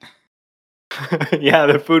fat. Yeah,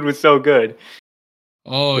 the food was so good.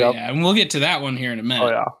 Oh, yep. Yeah, and we'll get to that one here in a minute.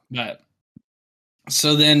 Oh, yeah. But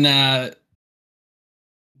so then,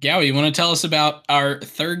 Gowie, you want to tell us about our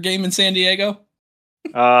 3rd game in San Diego?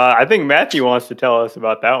 I think Matthew wants to tell us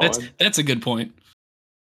about that one. That's a good point.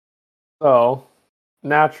 So,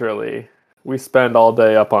 naturally, we spend all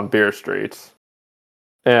day up on Beer Street.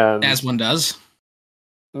 And as one does,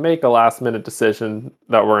 make a last-minute decision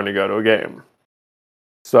that we're going to go to a game.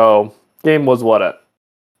 So, game was what at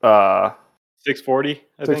 6:40.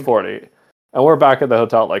 6:40, and we're back at the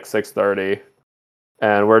hotel at like 6:30,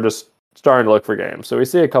 and we're just starting to look for games. So we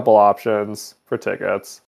see a couple options for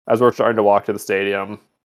tickets as we're starting to walk to the stadium.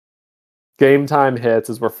 Game time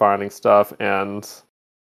hits as we're finding stuff, and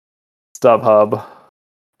StubHub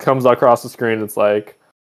comes across the screen. It's like,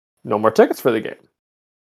 no more tickets for the game.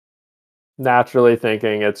 Naturally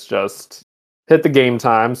thinking it's just hit the game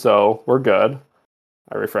time, so we're good.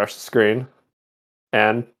 I refresh the screen,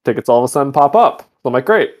 and tickets all of a sudden pop up. So I'm like,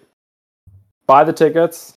 great. Buy the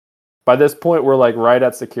tickets. By this point, we're like right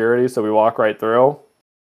at security, so we walk right through.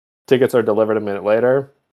 Tickets are delivered a minute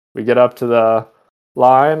later. We get up to the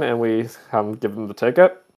line, and we give them the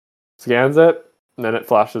ticket. Scans it. And then it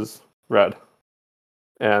flashes red.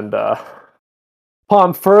 And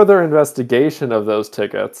upon further investigation of those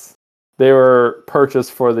tickets, they were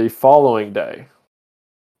purchased for the following day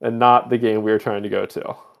and not the game we were trying to go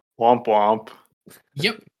to. Womp womp.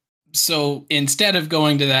 Yep. So instead of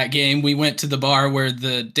going to that game, we went to the bar where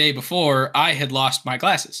the day before I had lost my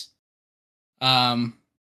glasses.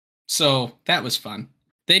 So that was fun.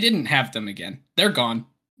 They didn't have them again. They're gone.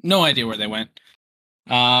 No idea where they went.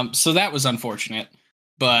 So that was unfortunate,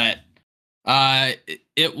 but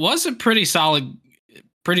it was a pretty solid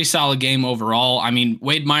game overall. I mean,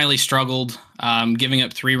 Wade Miley struggled, giving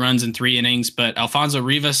up 3 runs in 3 innings, but Alfonso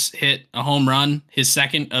Rivas hit a home run, his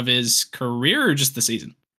second of his career, or just the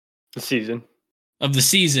season? The season. Of the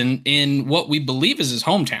season in what we believe is his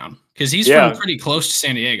hometown, because he's from pretty close to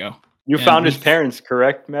San Diego. You found his parents,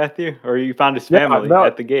 correct, Matthew? Or you found his family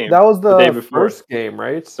at the game? That was the day before. First game,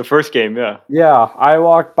 right? The first game, yeah. Yeah, I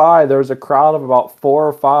walked by. There was a crowd of about 4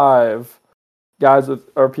 or 5 guys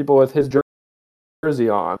or people with his jersey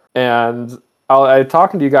on. And I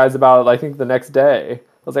talking to you guys about it, I think, the next day. I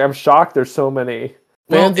was like, I'm shocked there's so many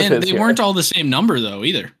fans of his they weren't all the same number, though,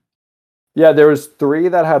 either. Yeah, there was 3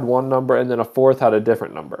 that had one number, and then a 4th had a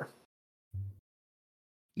different number.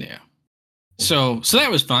 Yeah. So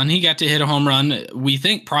that was fun. He got to hit a home run, we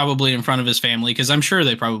think probably in front of his family, because I'm sure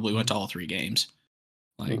they probably went to all 3 games.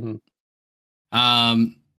 And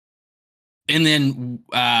then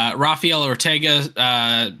Rafael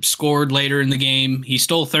Ortega scored later in the game. He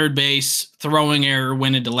stole third base, throwing error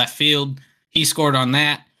went into left field. He scored on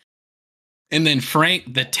that. And then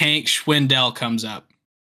Frank the Tank Schwindel comes up.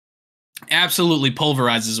 Absolutely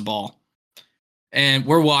pulverizes a ball. And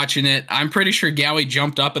we're watching it. I'm pretty sure Gowie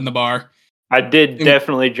jumped up in the bar. I did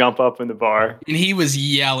definitely jump up in the bar. And he was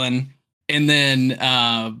yelling. And then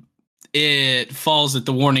it falls at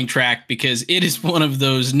the warning track because it is one of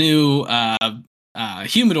those new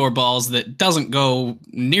humidor balls that doesn't go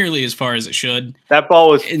nearly as far as it should. That ball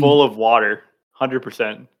was full of water,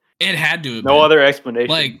 100%. It had to have no been. Other explanation.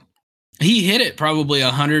 Like, he hit it probably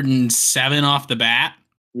 107 off the bat.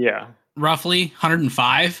 Yeah. Roughly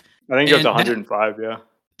 105. I think it was 105, yeah.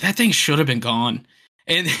 That thing should have been gone.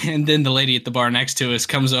 And then the lady at the bar next to us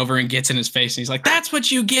comes over and gets in his face, and he's like, "That's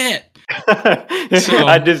what you get." So,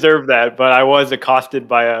 I deserve that, but I was accosted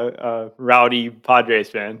by a rowdy Padres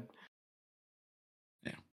fan.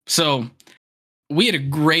 Yeah. So we had a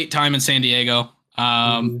great time in San Diego.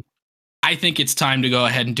 I think it's time to go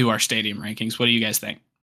ahead and do our stadium rankings. What do you guys think?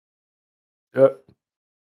 Yep.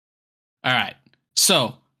 All right.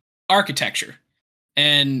 So architecture.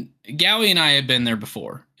 And Gowie and I have been there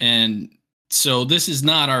before. And so this is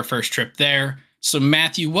not our first trip there. So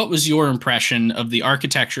Matthew, what was your impression of the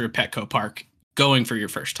architecture of Petco Park going for your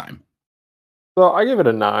first time? So I give it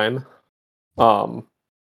a 9.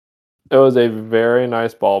 It was a very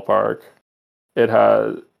nice ballpark. It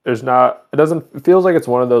feels like it's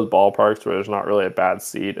one of those ballparks where there's not really a bad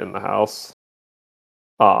seat in the house.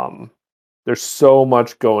 There's so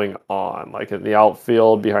much going on, like in the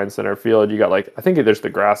outfield behind center field. You got I think there's the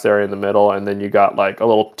grass area in the middle, and then you got a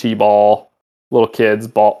little t-ball, little kids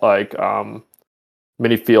ball,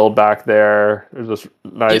 mini field back there. There's this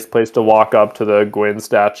nice place to walk up to the Gwynn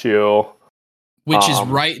statue, which is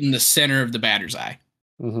right in the center of the batter's eye.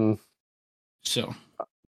 Mm-hmm. So,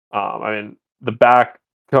 I mean, the back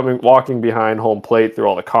walking behind home plate through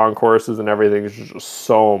all the concourses and everything is just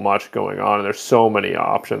so much going on, and there's so many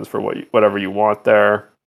options for whatever you want there.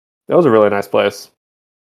 That was a really nice place.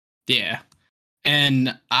 Yeah.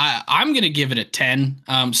 And I'm going to give it a 10.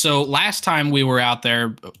 So last time we were out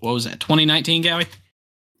there, what was that, 2019, Gowie?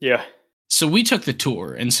 Yeah. So we took the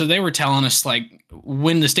tour, and so they were telling us,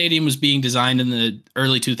 when the stadium was being designed in the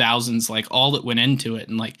early 2000s, all that went into it.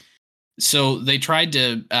 And, so they tried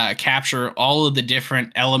to capture all of the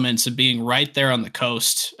different elements of being right there on the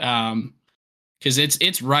coast, because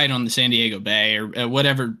it's right on the San Diego Bay or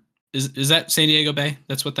whatever. Is that San Diego Bay?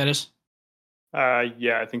 That's what that is?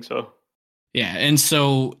 Yeah, I think so. Yeah, and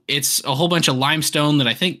so it's a whole bunch of limestone that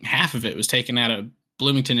I think half of it was taken out of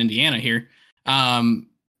Bloomington, Indiana here.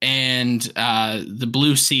 And the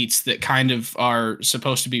blue seats that kind of are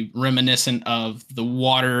supposed to be reminiscent of the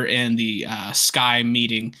water and the sky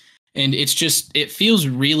meeting. And it feels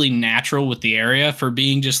really natural with the area for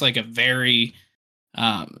being just a very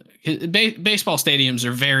baseball stadiums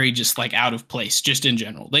are very just out of place, just in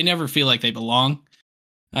general. They never feel like they belong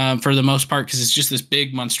for the most part, because it's just this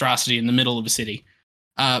big monstrosity in the middle of a city.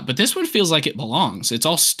 But this one feels like it belongs. It's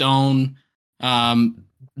all stone.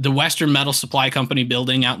 The Western Metal Supply Company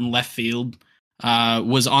building out in left field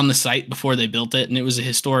was on the site before they built it, and it was a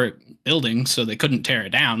historic building, so they couldn't tear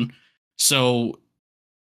it down. So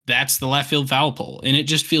that's the left field foul pole, and it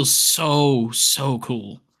just feels so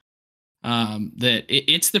cool. That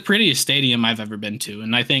it's the prettiest stadium I've ever been to,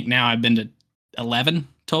 and I think now I've been to 11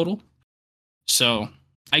 total. So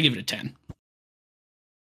I give it a 10.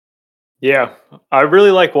 Yeah, I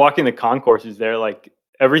really like walking the concourses there. Like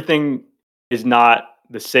everything is not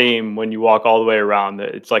the same when you walk all the way around.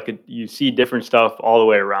 It's like you see different stuff all the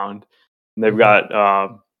way around. And they've got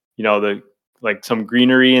the like some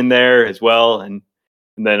greenery in there as well, and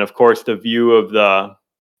then of course the view of the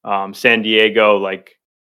San Diego like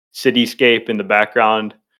cityscape in the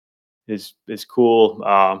background is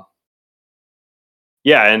cool.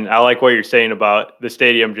 Yeah, and I like what you're saying about the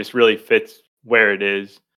stadium just really fits where it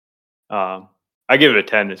is. I give it a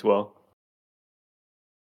 10 as well.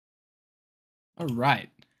 All right.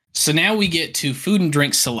 So now we get to food and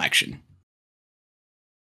drink selection.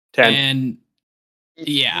 10. And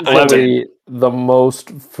yeah, Easily the most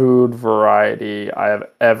food variety I have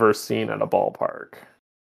ever seen at a ballpark.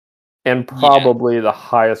 And probably the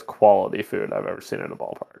highest quality food I've ever seen at a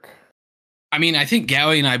ballpark. I mean, I think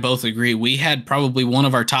Gowie and I both agree. We had probably one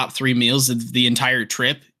of our top 3 meals of the entire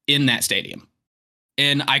trip in that stadium.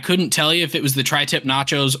 And I couldn't tell you if it was the tri-tip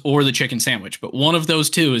nachos or the chicken sandwich, but one of those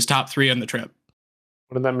two is top 3 on the trip.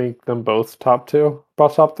 Wouldn't that make them both top 2?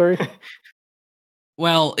 Both top 3?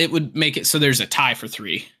 Well, it would make it so there's a tie for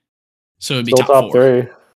 3. So it'd be Still top 4. 3.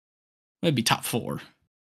 It'd be top 4.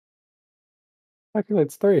 I think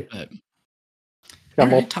it's 3. But,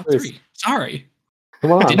 Got all right, top 3. Sorry.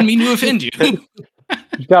 Come on. Didn't mean to offend you.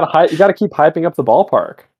 You gotta keep hyping up the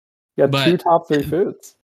ballpark. You got 2 top 3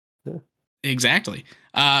 foods. Yeah. Exactly.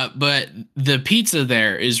 But the pizza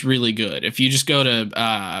there is really good. If you just go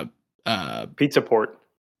to Pizza Port.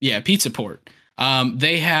 Yeah, Pizza Port.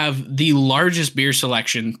 They have the largest beer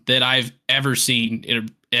selection that I've ever seen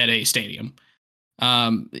at a stadium.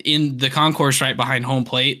 In the concourse right behind home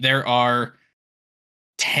plate, there are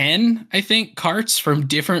 10, I think, carts from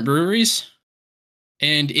different breweries.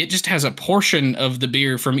 And it just has a portion of the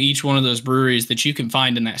beer from each one of those breweries that you can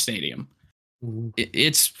find in that stadium. Mm-hmm.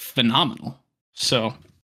 It's phenomenal. So, all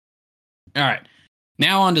right.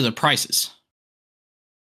 Now on to the prices.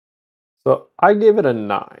 So I gave it a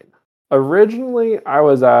 9. Originally, I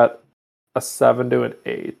was at a 7 to an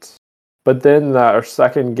 8. But then our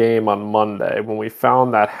second game on Monday, when we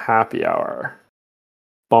found that happy hour,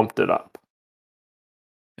 bumped it up.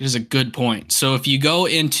 It is a good point. So if you go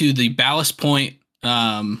into the Ballast Point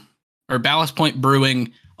or Ballast Point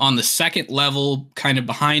Brewing on the second level, kind of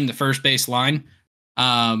behind the first base line,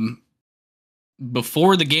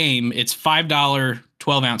 before the game, it's $5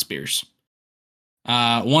 12-ounce beers.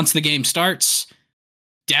 Once the game starts,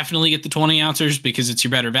 definitely get the 20 ounces because it's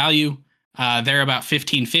your better value. They're about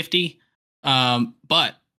 $15.50.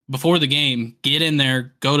 But before the game, get in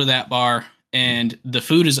there, go to that bar, and the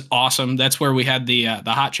food is awesome. That's where we had the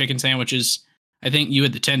hot chicken sandwiches. I think you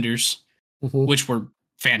had the tenders, which were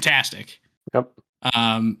fantastic. Yep.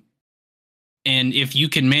 And if you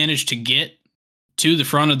can manage to get to the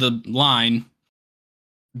front of the line,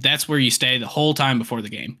 that's where you stay the whole time before the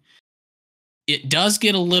game. It does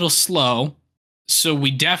get a little slow, so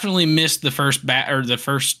we definitely missed the first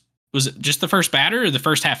was it just the first batter or the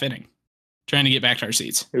first half inning? Trying to get back to our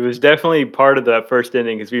seats. It was definitely part of that first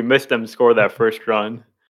inning because we missed them score that first run.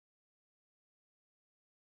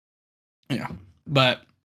 Yeah, but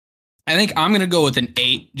I think I'm going to go with an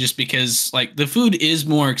 8 just because like the food is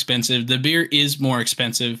more expensive. The beer is more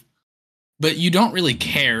expensive, but you don't really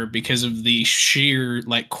care because of the sheer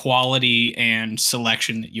like quality and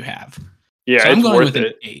selection that you have. Yeah, so I'm going with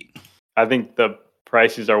an 8. I think the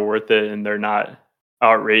prices are worth it and they're not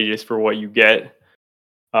outrageous for what you get.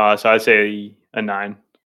 So I'd say a 9.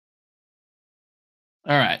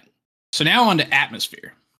 All right. So now on to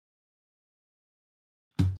atmosphere.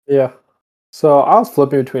 Yeah. So I was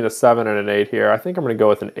flipping between a 7 and an 8 here. I think I'm going to go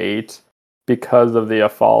with an 8 because of the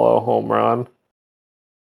Afalo home run.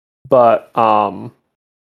 But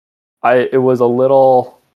it was a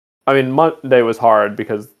little. I mean, Monday was hard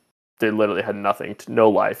because they literally had no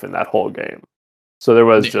life in that whole game. So there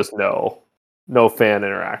was just no fan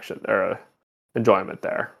interaction or enjoyment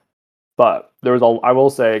there. But there was I will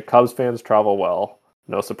say Cubs fans travel well,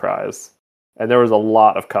 no surprise. And there was a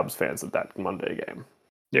lot of Cubs fans at that Monday game.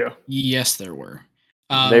 Yeah. Yes, there were.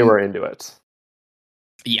 They were into it.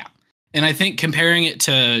 Yeah. And I think comparing it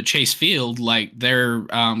to Chase Field, like they're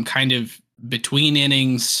kind of between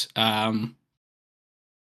innings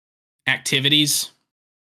activities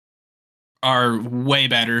are way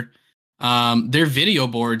better. Their video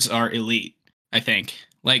boards are elite, I think.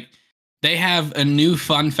 Like they have a new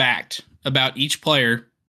fun fact about each player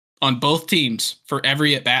on both teams for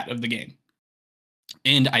every at bat of the game.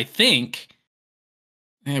 And I think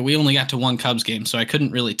we only got to one Cubs game, so I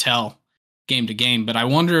couldn't really tell game to game. But I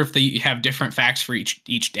wonder if they have different facts for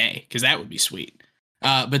each day, because that would be sweet.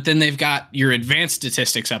 But then they've got your advanced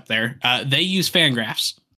statistics up there. They use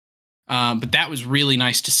Fangraphs, but that was really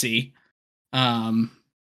nice to see. So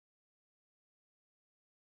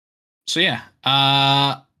yeah,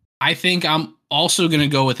 I think I'm also going to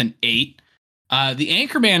go with an 8. The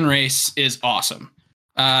Anchorman race is awesome.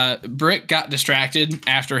 Brick got distracted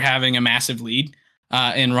after having a massive lead,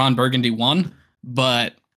 and Ron Burgundy won,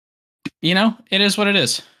 but it is what it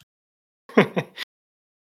is.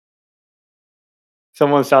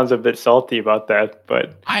 Someone sounds a bit salty about that,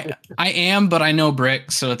 but I am, but I know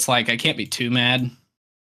Brick, so it's like I can't be too mad.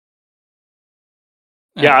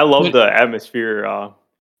 Yeah, I love the atmosphere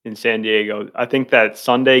in San Diego. I think that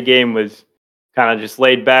Sunday game was kind of just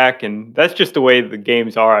laid back, and that's just the way the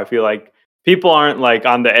games are. I feel like people aren't like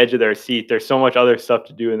on the edge of their seat. There's so much other stuff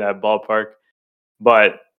to do in that ballpark,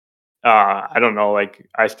 but I don't know. Like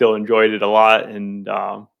I still enjoyed it a lot and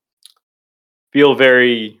feel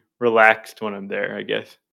very relaxed when I'm there, I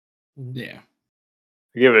guess. Yeah.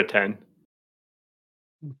 I give it a 10.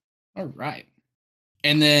 All right.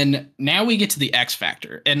 And then now we get to the X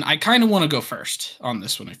Factor. And I kind of want to go first on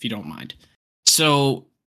this one, if you don't mind. So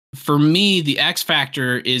for me, the X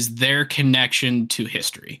Factor is their connection to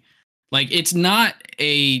history. Like, it's not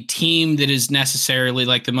a team that is necessarily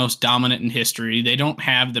like the most dominant in history. They don't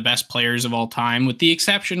have the best players of all time, with the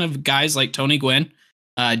exception of guys like Tony Gwynn,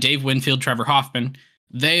 Dave Winfield, Trevor Hoffman.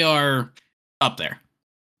 They are up there,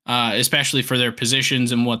 especially for their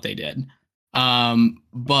positions and what they did.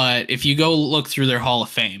 But if you go look through their Hall of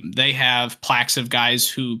Fame, they have plaques of guys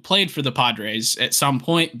who played for the Padres at some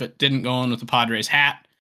point, but didn't go in with the Padres hat.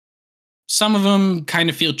 Some of them kind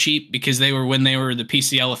of feel cheap because they were the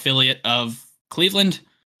PCL affiliate of Cleveland.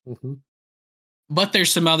 Mm-hmm. But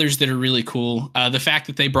there's some others that are really cool. The fact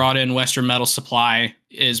that they brought in Western Metal Supply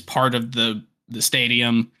is part of the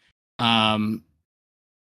stadium. And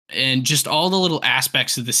just all the little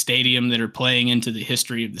aspects of the stadium that are playing into the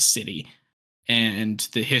history of the city and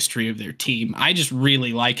the history of their team. I just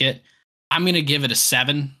really like it. I'm going to give it a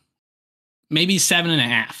 7, maybe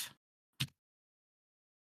 7.5.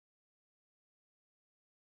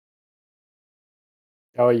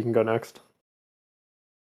 Oh, you can go next.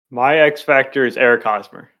 My X Factor is Eric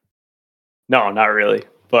Hosmer. No, not really.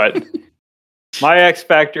 But my X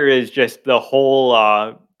Factor is just the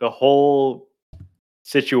whole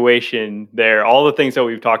situation there. All the things that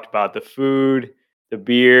we've talked about, the food, the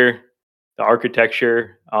beer, the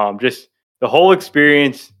architecture, just the whole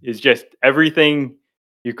experience is just everything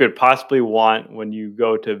you could possibly want when you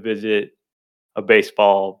go to visit a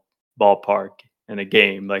baseball ballpark and a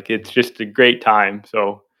game. Like, it's just a great time.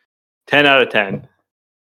 So 10 out of 10.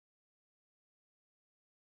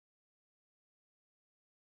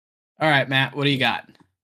 All right, Matt, what do you got?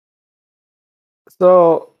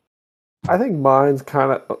 So I think mine's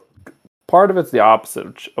kind of part of it's the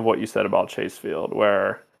opposite of what you said about Chase Field,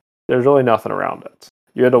 where there's really nothing around it.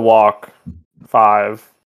 You had to walk 5-6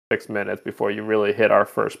 minutes before you really hit our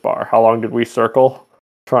first bar. How long did we circle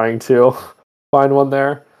trying to find one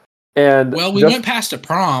there? And well, we went past a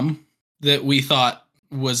prom that we thought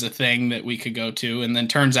was a thing that we could go to, and then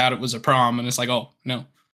turns out it was a prom, and it's like, oh no.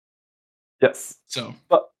 Yes. So,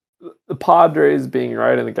 but the Padres being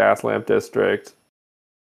right in the Gaslamp district,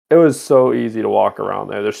 it was so easy to walk around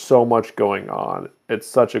there. There's so much going on. It's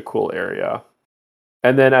such a cool area.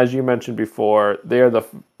 And then, as you mentioned before, they are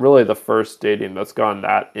really the first stadium that's gone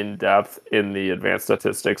that in depth in the advanced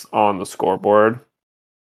statistics on the scoreboard,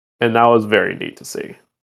 and that was very neat to see.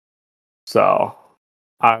 So,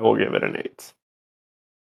 I will give it an 8.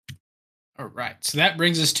 All right. So that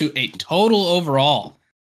brings us to a total overall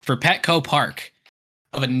for Petco Park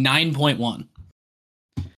of a 9.1.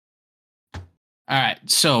 All right.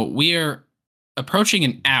 So we are approaching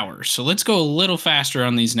an hour. So let's go a little faster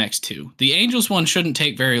on these next two. The Angels one shouldn't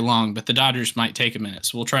take very long, but the Dodgers might take a minute.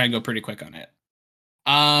 So we'll try and go pretty quick on it.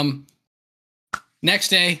 Next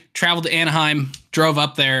day, traveled to Anaheim, drove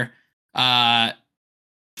up there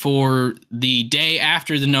for the day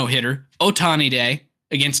after the no-hitter, Ohtani Day,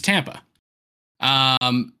 against Tampa.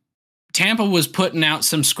 Tampa was putting out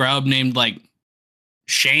some scrub named like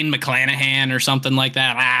Shane McClanahan or something like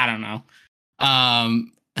that. I don't know.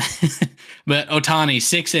 But Ohtani,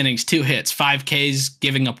 6 innings, 2 hits, 5 Ks,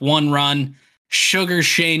 giving up 1 run. Sugar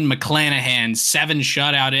Shane McClanahan, 7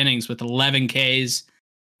 shutout innings with 11 Ks.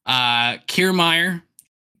 Kiermaier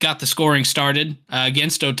got the scoring started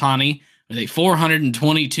against Ohtani with a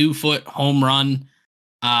 422-foot home run.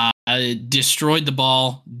 Destroyed the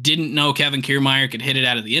ball. Didn't know Kevin Kiermaier could hit it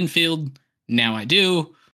out of the infield. Now I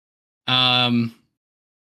do.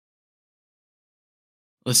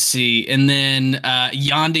 Let's see. And then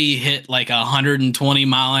Yandy hit like a 120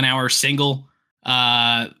 mile an hour single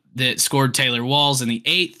that scored Taylor Walls in the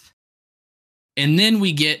 8th. And then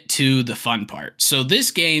we get to the fun part. So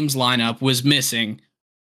this game's lineup was missing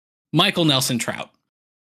Michael Nelson Trout,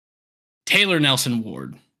 Taylor Nelson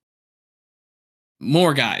Ward,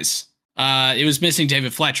 more guys. It was missing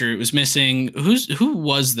David Fletcher. It was missing who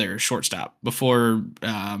was their shortstop before,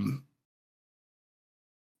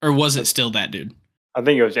 or was it still that dude? I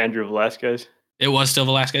think it was Andrew Velasquez. It was still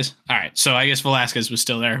Velasquez. All right, so I guess Velasquez was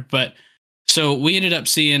still there, but so we ended up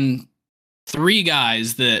seeing 3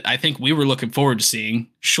 guys that I think we were looking forward to seeing: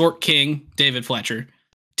 Short King, David Fletcher,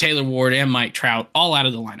 Taylor Ward, and Mike Trout, all out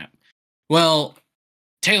of the lineup. Well,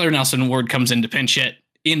 Taylor Nelson Ward comes in to pinch hit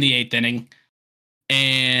in the 8th inning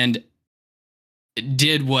and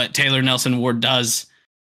did what Taylor Nelson Ward does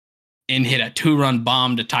and hit a 2-run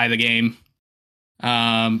bomb to tie the game.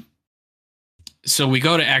 So we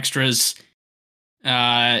go to extras.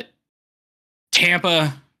 Tampa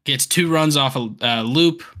gets 2 runs off a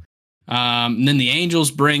loop. And then the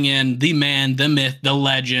Angels bring in the man, the myth, the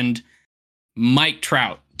legend, Mike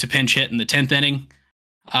Trout to pinch hit in the 10th inning.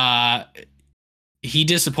 He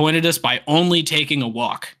disappointed us by only taking a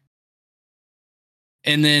walk.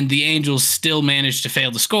 And then the Angels still managed to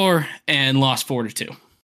fail to score and lost 4-2.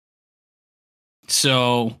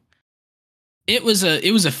 So it was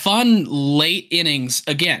a fun late innings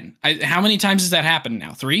again. How many times has that happened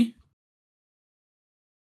now? 3?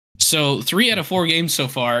 So 3 out of 4 games so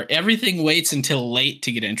far. Everything waits until late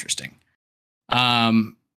to get interesting.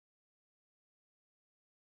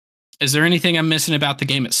 Is there anything I'm missing about the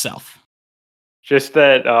game itself? Just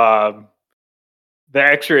that the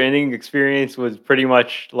extra inning experience was pretty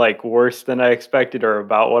much like worse than I expected, or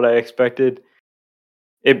about what I expected.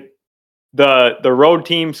 The road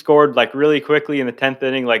team scored like really quickly in the 10th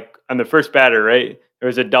inning, like on the first batter, right? There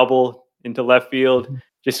was a double into left field,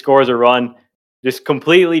 just scores a run, just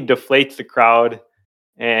completely deflates the crowd,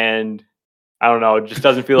 and I don't know, it just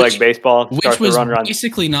doesn't feel like baseball. Which was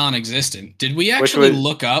basically non-existent. Did we actually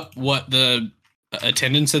look up what the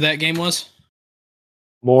attendance of that game was?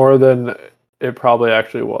 More than it probably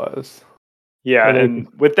actually was. Yeah, and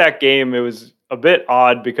with that game, it was a bit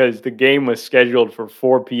odd because the game was scheduled for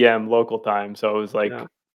 4 p.m. local time. So it was like... Yeah.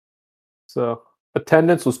 So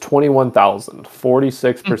attendance was 21,000,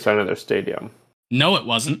 46% of their stadium. No, it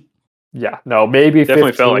wasn't. Yeah, no, maybe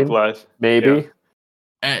definitely 15, felt like less. Maybe.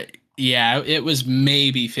 Yeah, it was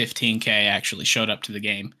maybe 15K actually showed up to the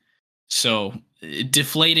game. So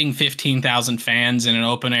deflating 15,000 fans in an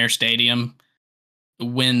open air stadium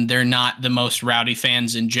when they're not the most rowdy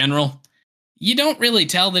fans in general, you don't really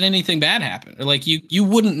tell that anything bad happened. Or like you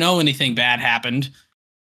wouldn't know anything bad happened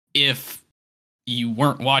if you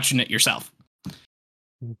weren't watching it yourself.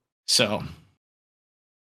 So,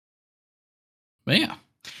 but yeah.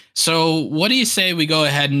 So what do you say we go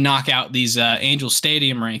ahead and knock out these Angel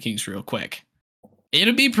Stadium rankings real quick?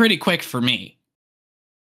 It'll be pretty quick for me.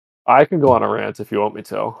 I can go on a rant if you want me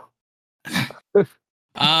to.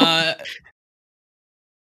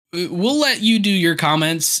 We'll let you do your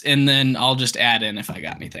comments, and then I'll just add in if I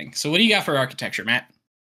got anything. So what do you got for architecture, Matt?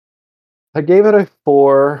 I gave it a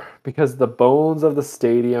 4 because the bones of the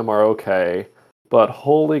stadium are okay, but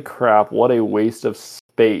holy crap, what a waste of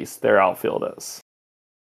space their outfield is.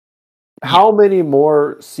 Yeah. How many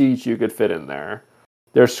more seats you could fit in there?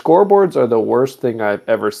 Their scoreboards are the worst thing I've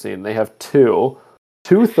ever seen. They have 2.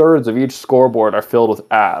 2/3 of each scoreboard are filled with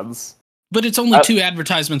ads. But it's only 2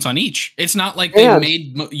 advertisements on each. It's not like they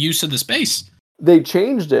made use of the space. They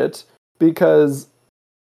changed it because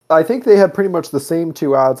I think they had pretty much the same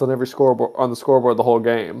 2 ads on every scoreboard on the scoreboard the whole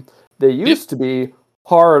game. They used to be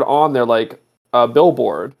hard on their like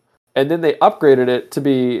billboard, and then they upgraded it to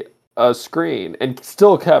be a screen and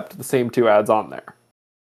still kept the same 2 ads on there.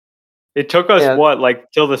 It took us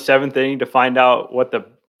till the 7th inning to find out what the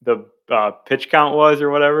pitch count was or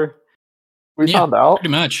whatever. We found out pretty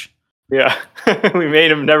much. Yeah, we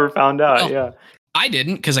made him never found out. Well, yeah, I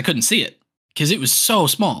didn't because I couldn't see it because it was so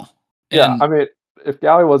small. Yeah, I mean, if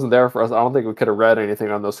Gally wasn't there for us, I don't think we could have read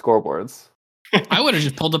anything on those scoreboards. I would have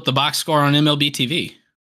just pulled up the box score on MLB TV.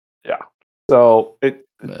 Yeah. So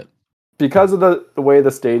because of the way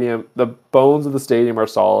the bones of the stadium are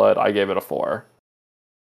solid, I gave it a 4.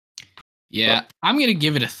 Yeah, I'm gonna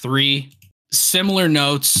give it a 3. Similar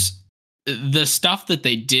notes. The stuff that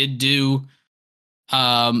they did do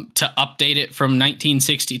to update it from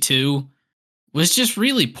 1962 was just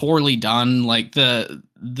really poorly done. Like the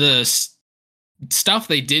stuff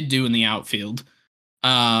they did do in the outfield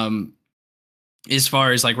as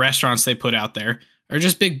far as like restaurants they put out there, are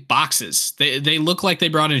just big boxes. They look like they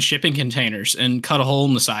brought in shipping containers and cut a hole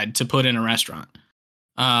in the side to put in a restaurant.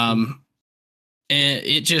 And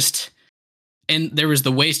it just, and there was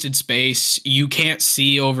the wasted space. You can't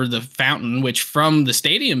see over the fountain, which from the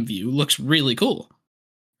stadium view looks really cool.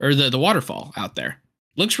 Or the waterfall out there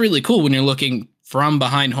looks really cool when you're looking from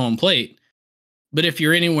behind home plate. But if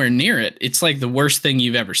you're anywhere near it, it's like the worst thing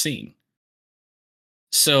you've ever seen.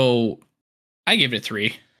 So I give it a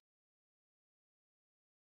 3.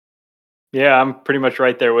 Yeah, I'm pretty much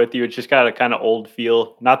right there with you. It's just got a kind of old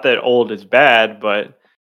feel. Not that old is bad, but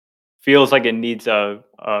feels like it needs a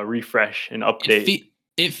refresh and update.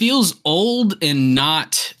 It feels old and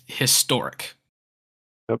not historic.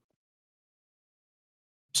 Yep.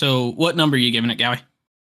 So what number are you giving it, Gowie?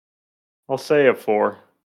 I'll say a 4.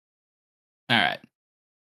 All right.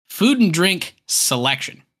 Food and drink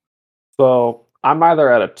selection. So I'm either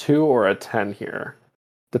at a 2 or a 10 here.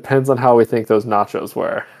 Depends on how we think those nachos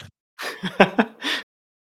were.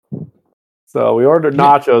 So we ordered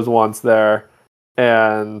nachos once there,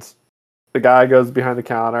 and the guy goes behind the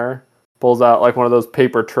counter, pulls out like one of those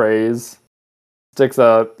paper trays, sticks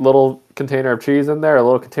a little container of cheese in there, a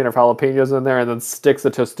little container of jalapenos in there, and then sticks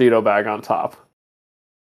a Tostito bag on top.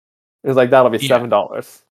 It's like, that'll be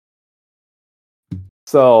 $7.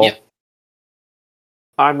 So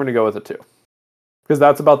I'm going to go with a 2. Because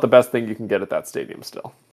that's about the best thing you can get at that stadium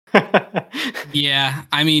still. Yeah,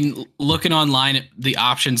 I mean, looking online at the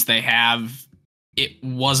options they have, it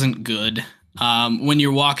wasn't good. When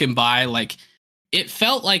you're walking by, like, it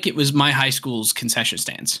felt like it was my high school's concession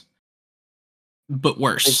stands, but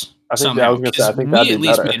worse. I think that'd be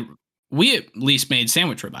better. We at least made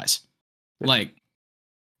sandwich ribeyes. Like,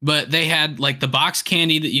 but they had like the box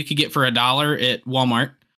candy that you could get for $1 at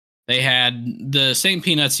Walmart. They had the same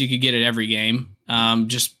peanuts you could get at every game.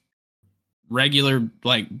 Just regular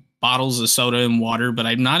like bottles of soda and water, but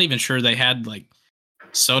I'm not even sure they had like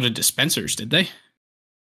soda dispensers, did they?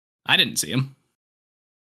 I didn't see them.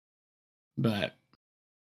 But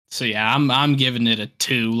so yeah, I'm giving it a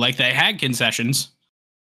 2. Like, they had concessions.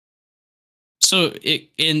 So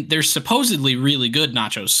and there's supposedly really good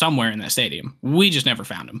nachos somewhere in that stadium. We just never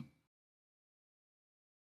found them.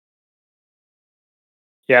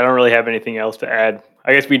 Yeah, I don't really have anything else to add.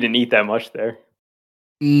 I guess we didn't eat that much there.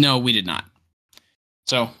 No, we did not.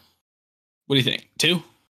 So, what do you think? 2?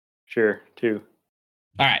 Sure, 2.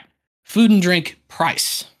 All right. Food and drink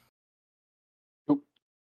price.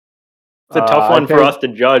 It's a tough one for us to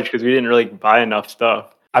judge because we didn't really buy enough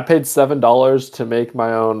stuff. I paid $7 to make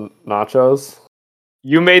my own nachos.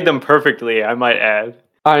 You made them perfectly, I might add.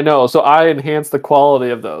 I know, so I enhanced the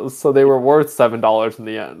quality of those, so they were worth $7 in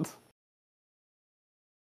the end.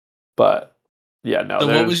 But yeah, no.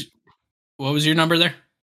 So what was your number there?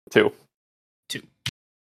 2.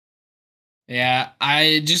 Yeah,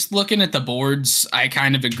 I just looking at the boards, I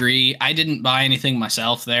kind of agree. I didn't buy anything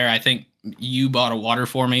myself there. I think you bought a water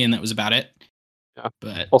for me, and that was about it. Yeah.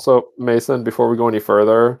 But also, Mason, before we go any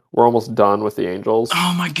further, we're almost done with the Angels.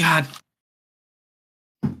 Oh my God.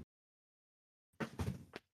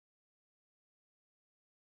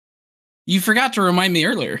 You forgot to remind me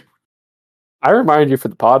earlier. I reminded you for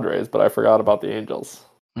the Padres, but I forgot about the Angels.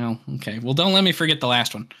 Well, okay. Well, don't let me forget the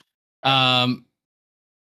last one.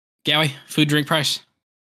 Gowie, food drink price.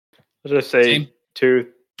 I'll just say Same? 2.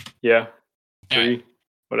 Yeah. 3. Right.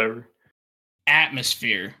 Whatever.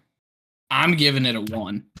 Atmosphere. I'm giving it a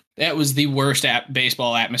 1. That was the worst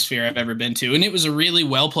baseball atmosphere I've ever been to. And it was a really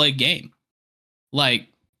well-played game. Like,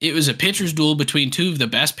 it was a pitcher's duel between 2 of the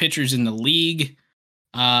best pitchers in the league.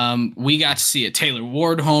 We got to see a Taylor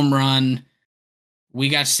Ward home run. We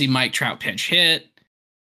got to see Mike Trout pinch hit.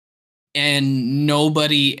 And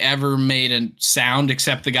nobody ever made a sound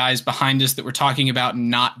except the guys behind us that were talking about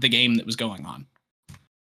not the game that was going on.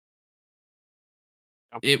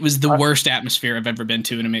 It was the worst atmosphere I've ever been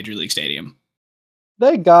to in a major league stadium.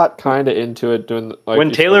 They got kind of into it doing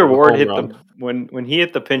when Taylor Ward hit when he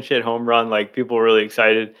hit the pinch hit home run, like, people were really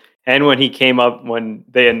excited. And when he came up, when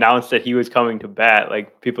they announced that he was coming to bat,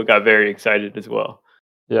 like, people got very excited as well.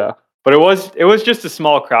 Yeah. But it was just a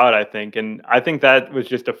small crowd, I think, and I think that was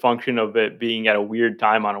just a function of it being at a weird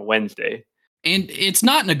time on a Wednesday. And it's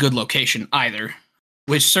not in a good location either,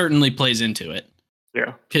 which certainly plays into it.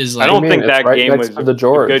 Yeah, because I don't think that game was a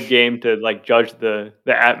good game to like judge the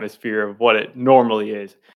atmosphere of what it normally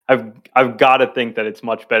is. I've got to think that it's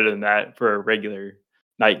much better than that for a regular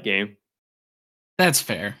night game. That's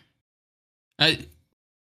fair.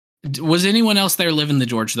 Was anyone else there living the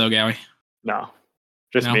George though, Gowie? No,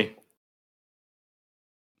 just me.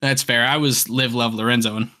 That's fair. I was live, love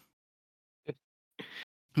Lorenzo,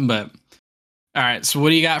 but All right. So what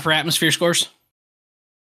do you got for atmosphere scores?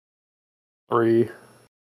 3.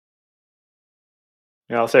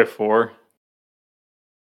 Yeah, I'll say 4.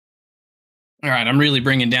 All right. I'm really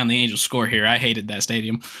bringing down the Angels score here. I hated that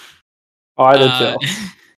stadium. Oh, I did too.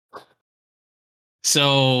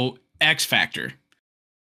 So X Factor.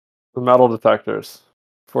 The metal detectors.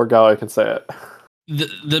 Before Galway can say it.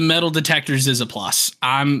 The metal detectors is a plus.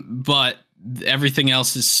 But everything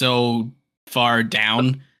else is so far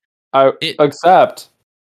down. Except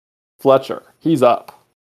Fletcher. He's up.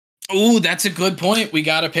 Oh, that's a good point. We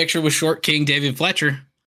got a picture with Short King David Fletcher.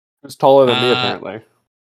 Who's taller than me, apparently.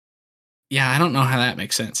 Yeah, I don't know how that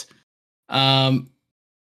makes sense. I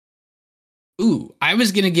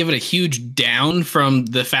was going to give it a huge down from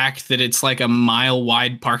the fact that it's like a mile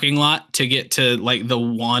wide parking lot to get to like the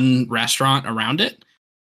one restaurant around it.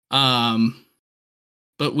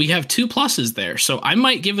 But we have 2 pluses there. So I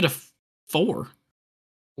might give it a 4.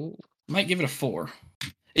 Might give it a 4.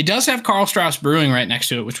 It does have Carl Strauss Brewing right next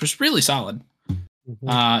to it, which was really solid.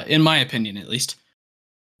 In my opinion, at least.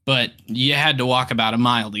 But you had to walk about a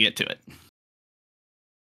mile to get to it.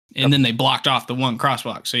 And then they blocked off the one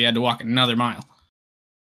crosswalk, so you had to walk another mile.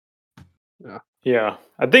 Yeah.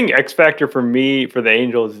 I think X factor for me, for the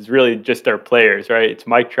Angels, is really just their players, right? It's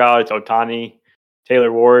Mike Trout, it's Ohtani,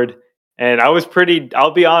 Taylor Ward. And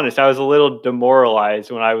I'll be honest, I was a little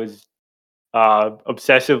demoralized when I was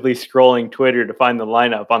obsessively scrolling Twitter to find the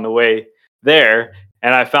lineup on the way there.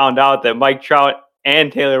 And I found out that Mike Trout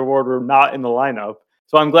and Taylor Ward were not in the lineup.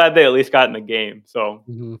 So I'm glad they at least got in the game. So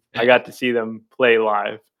I got to see them play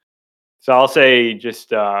live. So I'll say just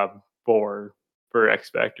 4 for X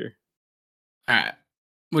Factor. All right.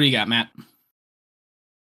 What do you got, Matt?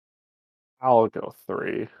 I'll go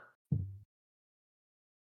 3.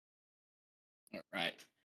 All right.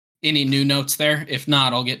 Any new notes there? If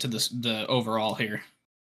not, I'll get to the overall here.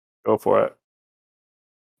 Go for it.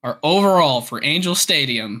 Our overall for Angel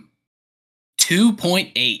Stadium,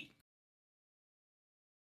 2.8.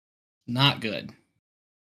 Not good.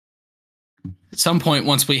 At some point,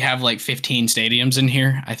 once we have like 15 stadiums in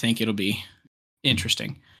here, I think it'll be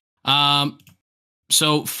interesting.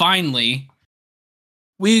 So finally,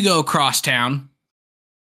 we go crosstown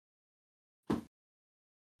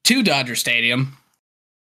to Dodger Stadium,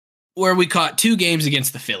 where we caught 2 games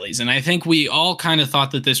against the Phillies. And I think we all kind of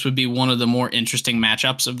thought that this would be one of the more interesting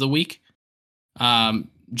matchups of the week.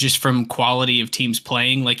 Just from quality of teams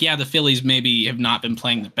playing. Like, yeah, the Phillies maybe have not been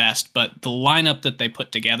playing the best, but the lineup that they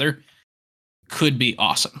put together could be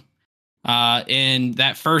awesome. In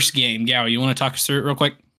that first game, Gowie, you want to talk us through it real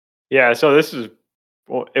quick? Yeah, so it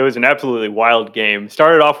was an absolutely wild game.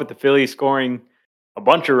 Started off with the Phillies scoring a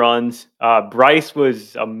bunch of runs. Bryce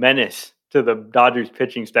was a menace to the Dodgers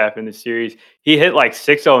pitching staff in the series. He hit like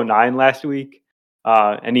 609 last week,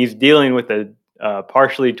 and he's dealing with a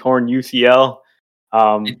partially torn UCL.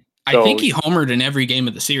 I think he homered in every game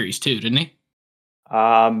of the series too, didn't he?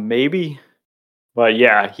 Maybe. But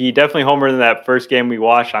yeah, he definitely homered in that first game we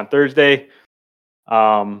watched on Thursday.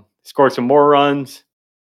 Scored some more runs.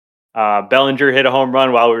 Bellinger hit a home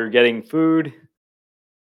run while we were getting food.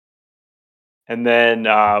 And then they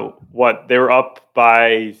were up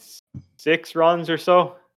by 6 runs or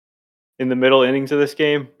so in the middle innings of this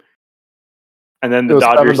game. And then the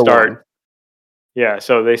Dodgers start. Yeah,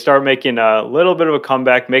 so they start making a little bit of a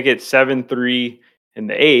comeback, make it 7-3 in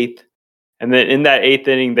the 8th. And then in that 8th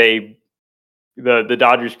inning, the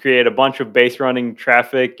Dodgers create a bunch of base running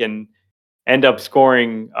traffic and end up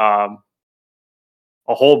scoring a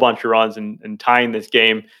whole bunch of runs and tying this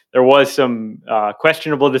game. There was some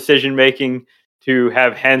questionable decision making to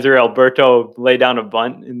have Hanser Alberto lay down a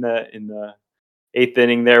bunt in the 8th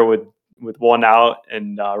inning there with 1 out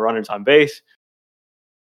and runners on base.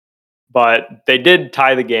 But they did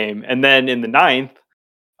tie the game. And then in the 9th,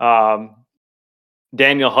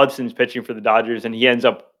 Daniel Hudson's pitching for the Dodgers, and he ends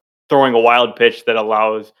up throwing a wild pitch that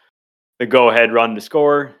allows the go-ahead run to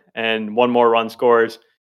score, and 1 more run scores.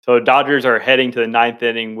 So Dodgers are heading to the 9th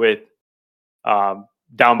inning with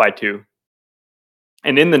down by 2.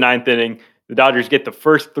 And in the 9th inning, the Dodgers get the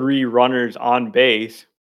first 3 runners on base.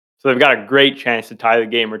 So they've got a great chance to tie the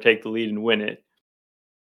game or take the lead and win it.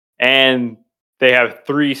 And they have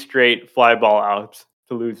 3 straight fly ball outs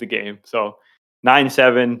to lose the game. So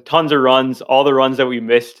 9-7, tons of runs, all the runs that we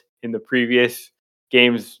missed in the previous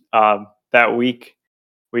games that week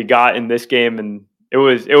we got in this game, and it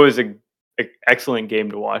was an excellent game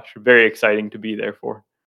to watch. Very exciting to be there for.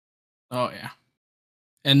 Oh yeah.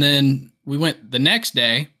 And then we went the next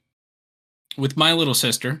day with my little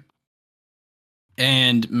sister.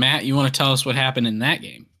 And Matt, you want to tell us what happened in that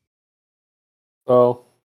game? So,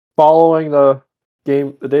 following the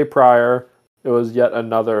game the day prior, it was yet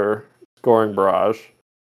another scoring barrage,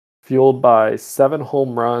 fueled by 4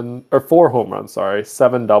 home runs,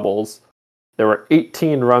 7 doubles. There were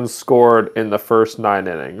 18 runs scored in the first 9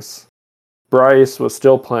 innings. Bryce was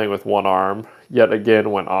still playing with one arm, yet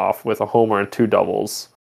again went off with a homer and 2 doubles.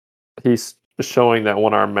 He's showing that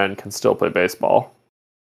one-armed men can still play baseball.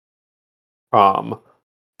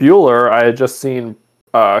 Buehler, I had just seen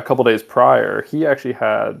a couple days prior, he actually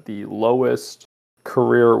had the lowest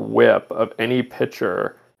career whip of any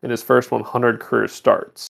pitcher in his first 100 career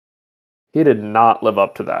starts. He did not live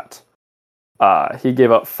up to that. He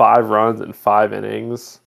gave up 5 runs in 5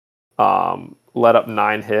 innings, let up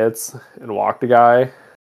 9 hits, and walked a guy.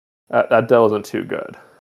 That wasn't too good.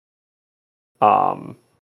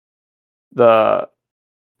 The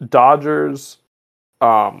Dodgers,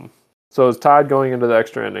 so it was tied going into the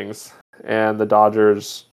extra innings, and the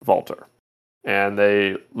Dodgers falter. And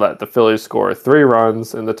they let the Phillies score 3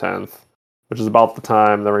 runs in the 10th, which is about the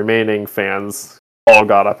time the remaining fans all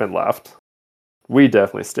got up and left. We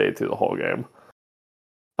definitely stayed through the whole game.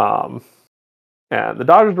 And the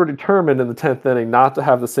Dodgers were determined in the 10th inning not to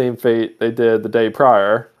have the same fate they did the day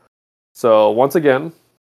prior. So once again,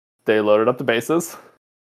 they loaded up the bases.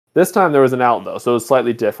 This time there was an out, though, so it was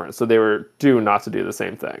slightly different. So they were due not to do the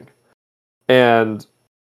same thing. And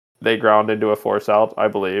they ground into a force out, I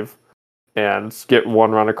believe, and get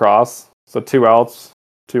 1 run across. So 2 outs,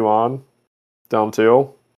 2 on, down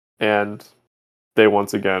 2. And they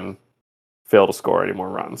once again fail to score any more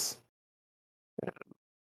runs. And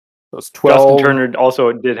those 12... Justin Turner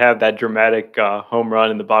also did have that dramatic home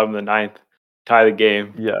run in the bottom of the 9th, tie the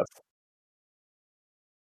game. Yes.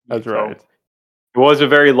 That's right. It was a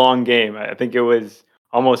very long game. I think it was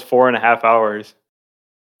almost 4.5 hours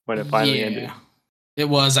when it finally ended. It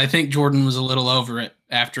was. I think Jordan was a little over it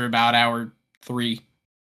after about hour 3.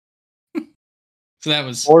 So that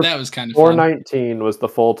was kind of 4:19 was the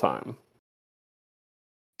full time.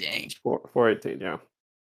 Dang. 4:18, yeah.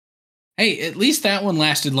 Hey, at least that one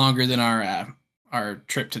lasted longer than our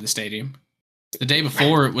trip to the stadium. The day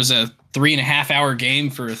before, it was a 3.5-hour game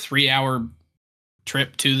for a 3-hour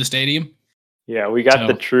trip to the stadium. Yeah, we got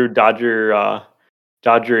the true Dodger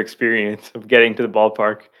experience of getting to the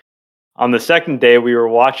ballpark. On the second day, we were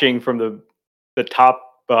watching from the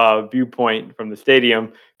top viewpoint from the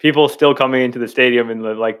stadium. People still coming into the stadium in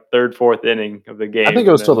the 3rd, 4th inning of the game. I think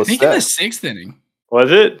it was still the 6th inning.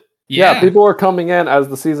 Was it? Yeah, people were coming in as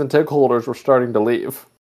the season ticket holders were starting to leave.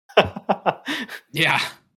 Yeah.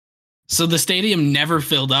 So the stadium never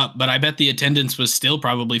filled up, but I bet the attendance was still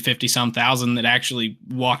probably 50-some thousand that actually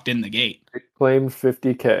walked in the gate. It claimed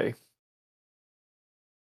 50K.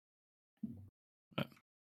 All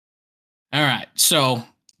right, so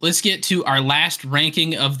let's get to our last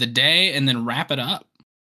ranking of the day and then wrap it up.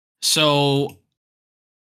 So,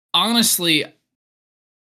 honestly,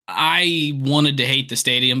 I wanted to hate the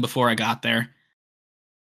stadium before I got there,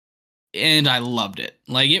 and I loved it.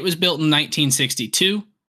 It was built in 1962, a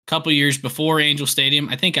couple years before Angel Stadium.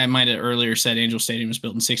 I think I might have earlier said Angel Stadium was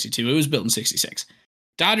built in 62. It was built in 66.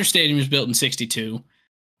 Dodger Stadium was built in 62,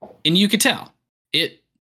 and you could tell it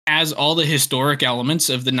has all the historic elements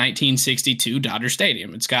of the 1962 Dodger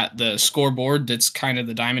Stadium. It's got the scoreboard that's kind of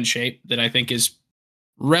the diamond shape that I think is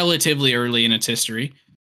relatively early in its history.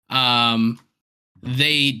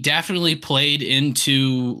 They definitely played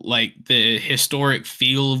into the historic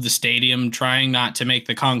feel of the stadium, trying not to make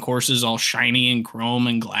the concourses all shiny and chrome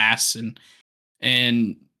and glass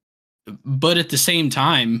but at the same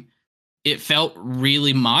time, it felt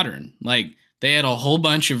really modern. They had a whole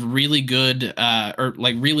bunch of really good,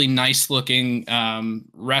 really nice looking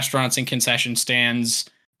restaurants and concession stands.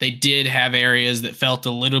 They did have areas that felt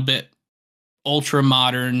a little bit ultra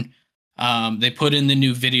modern. They put in the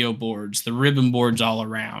new video boards, the ribbon boards all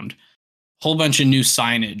around. Whole bunch of new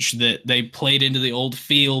signage that they played into the old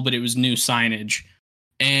feel, but it was new signage.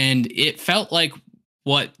 And it felt like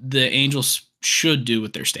what the Angels should do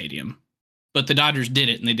with their stadium. But the Dodgers did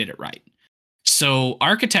it, and they did it right. So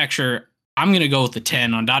architecture, I'm going to go with the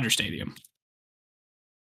 10 on Dodger Stadium.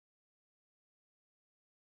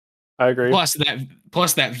 I agree. Plus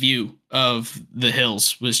that view of the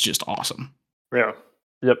hills was just awesome. Yeah.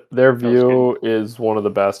 Yep, their view is one of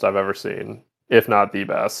the best I've ever seen, if not the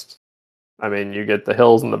best. I mean, you get the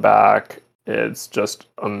hills in the back. It's just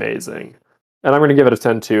amazing. And I'm going to give it a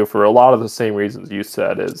 10 too for a lot of the same reasons you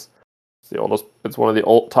said. It's one of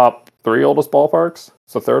the top 3 oldest ballparks.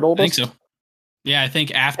 It's the 3rd oldest. I think so. Yeah, I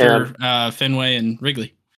think after Fenway and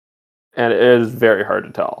Wrigley. And it is very hard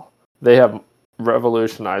to tell. They have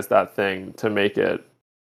revolutionized that thing to make it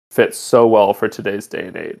fit so well for today's day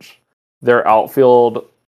and age. Their outfield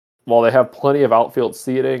while they have plenty of outfield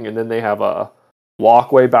seating, and then they have a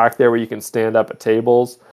walkway back there where you can stand up at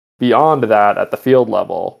tables, beyond that, at the field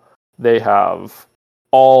level, they have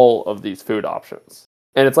all of these food options.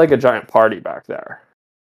 And it's like a giant party back there.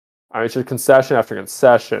 I mean, it's just concession after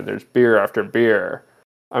concession. There's beer after beer.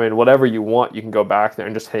 I mean, whatever you want, you can go back there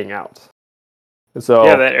and just hang out. And so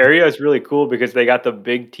yeah, that area is really cool because they got the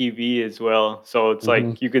big TV as well. So it's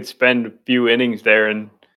like you could spend a few innings there and,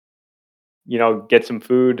 you know, get some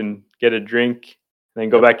food and get a drink, and then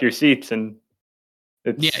go back to your seats. And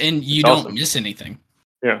and you it's don't awesome. miss anything.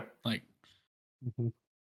 Yeah, like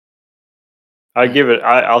I'll give it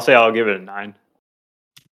a 9.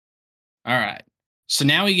 All right. So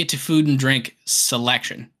now we get to food and drink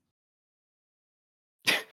selection.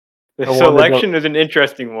 The selection is an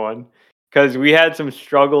interesting one because we had some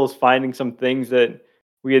struggles finding some things that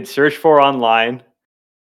we had searched for online.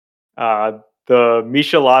 The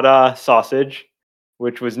michelada sausage,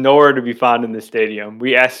 which was nowhere to be found in the stadium.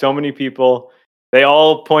 We asked so many people. They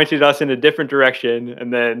all pointed us in a different direction,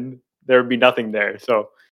 and then there would be nothing there.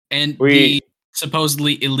 So, and the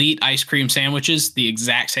supposedly elite ice cream sandwiches, the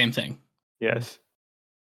exact same thing. Yes.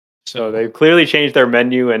 So they clearly changed their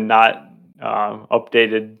menu and not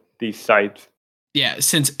updated these sites. Yeah,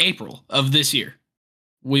 since April of this year,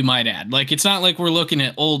 we might add. Like, it's not like we're looking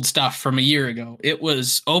at old stuff from a year ago. It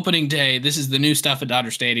was opening day. This is the new stuff at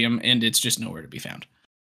Dodger Stadium, and it's just nowhere to be found.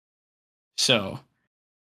 So,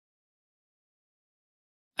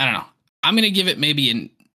 I don't know. I'm going to give it maybe an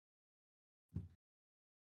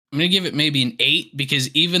 8,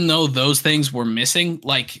 because even though those things were missing,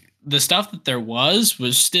 like, the stuff that there was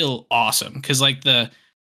still awesome. Because, like, the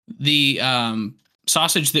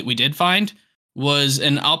sausage that we did find was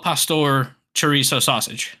an al pastor chorizo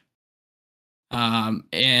sausage.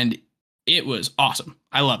 And it was awesome.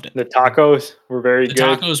 I loved it. The tacos were very good. The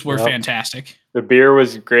tacos were fantastic. The beer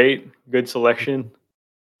was great. Good selection.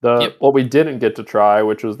 What we didn't get to try,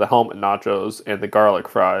 which was the helmet nachos and the garlic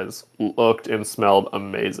fries, looked and smelled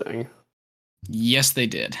amazing. Yes, they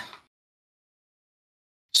did.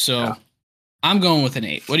 So I'm going with an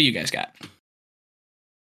 8. What do you guys got?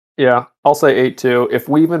 Yeah, I'll say 8 too. If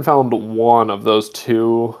we even found one of those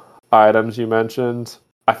 2 items you mentioned,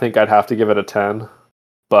 I think I'd have to give it a 10.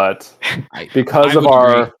 But because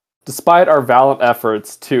despite our valiant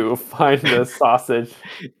efforts to find the sausage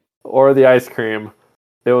or the ice cream,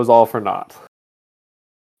 it was all for naught.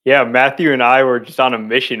 Yeah, Matthew and I were just on a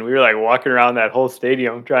mission. We were like walking around that whole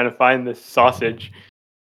stadium trying to find this sausage.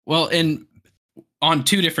 Well, and on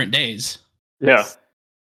 2 different days. Yeah.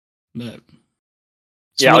 But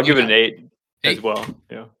I'll give it an 8 as well.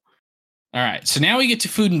 Yeah. All right. So now we get to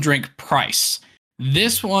food and drink price.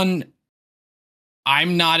 This one,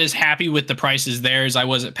 I'm not as happy with the prices there as I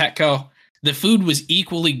was at Petco. The food was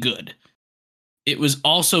equally good. It was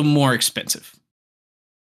also more expensive.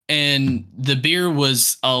 And the beer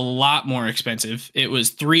was a lot more expensive. It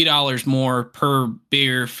was $3 more per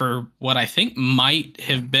beer for what I think might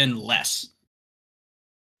have been less.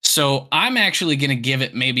 So I'm actually going to give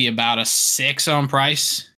it maybe about a 6 on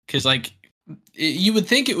price. Because, like, you would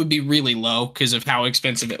think it would be really low because of how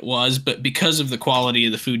expensive it was. But because of the quality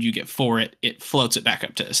of the food you get for it, it floats it back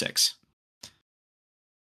up to a 6.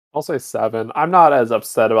 I'll say 7. I'm not as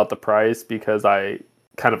upset about the price because I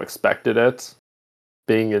kind of expected it,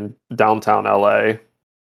 being in downtown LA.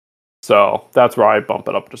 So that's where I bump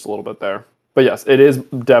it up just a little bit there. But yes, it is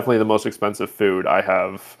definitely the most expensive food I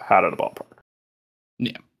have had at a ballpark.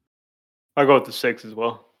 Yeah. I'll go with the 6 as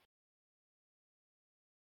well.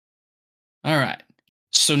 All right.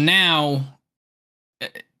 So now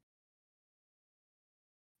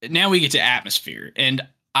we get to atmosphere, and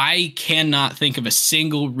I cannot think of a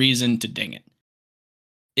single reason to ding it.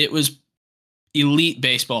 It was elite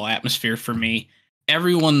baseball atmosphere for me.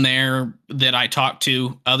 Everyone there that I talked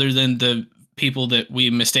to, other than the people that we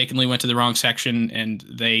mistakenly went to the wrong section and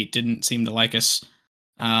they didn't seem to like us,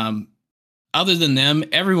 other than them,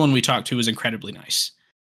 everyone we talked to was incredibly nice.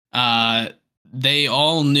 They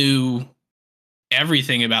all knew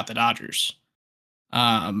everything about the Dodgers.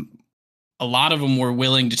 A lot of them were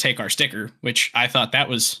willing to take our sticker, which I thought that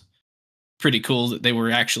was pretty cool, that they were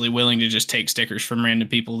actually willing to just take stickers from random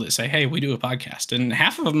people that say, hey, we do a podcast. And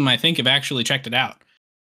half of them, I think, have actually checked it out.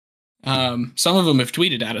 Some of them have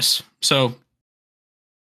tweeted at us. So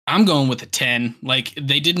I'm going with a 10. Like,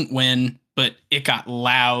 they didn't win, but it got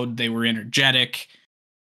loud. They were energetic.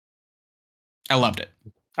 I loved it.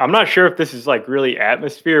 I'm not sure if this is like really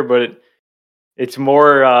atmosphere, but it's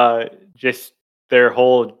more just their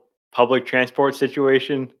whole public transport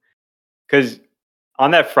situation. Because on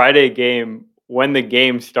that Friday game, when the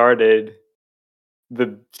game started,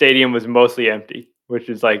 the stadium was mostly empty. which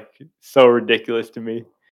is like so ridiculous to me.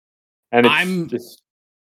 And it's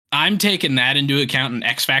I'm taking that into account in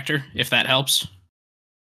X Factor, if that helps.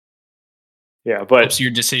 Yeah, but helps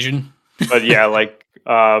your decision. But yeah, like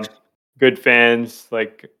good fans,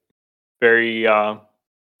 like very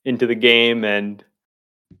into the game, and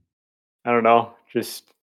I don't know, just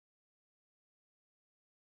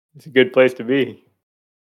it's a good place to be.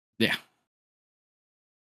 Yeah.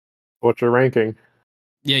 What's your ranking?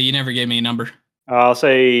 Yeah, you never gave me a number. I'll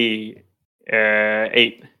say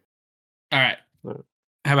 8. All right.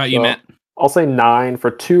 How about you, Matt? I'll say 9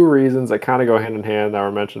 for 2 reasons that kind of go hand in hand that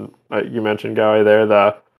were mentioned. You mentioned, Gowie, there.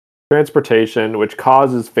 The transportation, which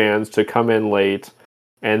causes fans to come in late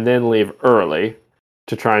and then leave early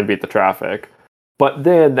to try and beat the traffic. But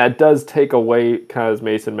then that does take away, kind of as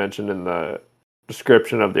Mason mentioned in the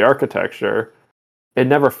description of the architecture, it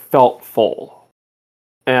never felt full.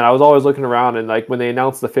 And I was always looking around, and like when they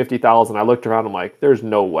announced the 50,000, I looked around, I'm like, there's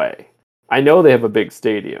no way. I know they have a big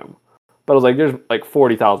stadium, but I was like, there's like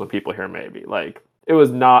 40,000 people here maybe. Like, it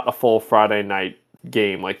was not a full Friday night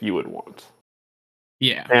game like you would want.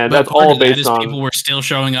 Yeah. And that's all based on people were still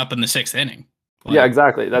showing up in the 6th inning. Like, yeah,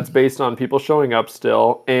 exactly. That's based on people showing up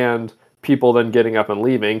still and people then getting up and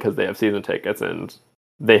leaving because they have season tickets and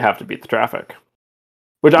they have to beat the traffic.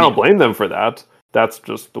 Which I don't blame them for that. That's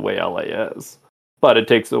just the way LA is. But it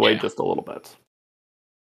takes away just a little bit.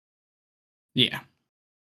 Yeah.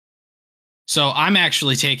 So I'm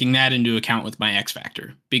actually taking that into account with my X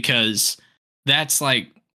Factor, because that's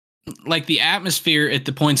like the atmosphere at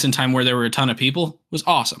the points in time where there were a ton of people was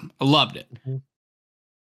awesome. I loved it. Mm-hmm.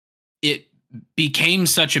 It became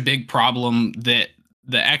such a big problem that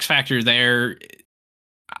the X Factor there,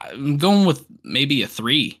 I'm going with maybe a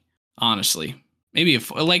 3, honestly. Maybe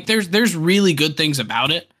there's really good things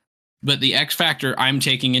about it, but the X Factor I'm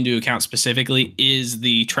taking into account specifically is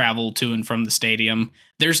the travel to and from the stadium.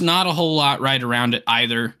 There's not a whole lot right around it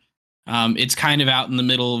either. It's kind of out in the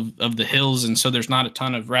middle of the hills, and so there's not a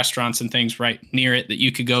ton of restaurants and things right near it that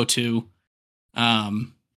you could go to.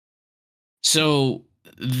 So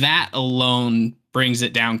that alone brings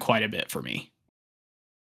it down quite a bit for me.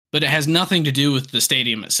 But it has nothing to do with the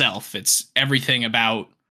stadium itself. It's everything about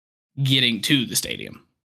getting to the stadium.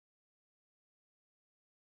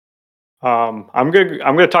 I'm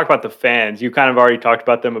gonna talk about the fans. You kind of already talked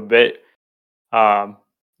about them a bit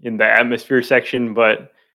in the atmosphere section,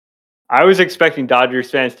 but I was expecting Dodgers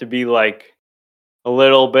fans to be like a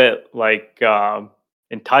little bit like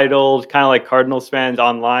entitled, kind of like Cardinals fans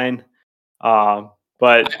online.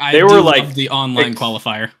 But they were like the online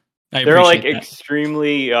qualifier. They're like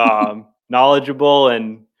extremely knowledgeable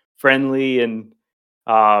and friendly, and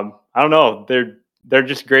I don't know. They're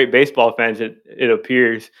just great baseball fans. It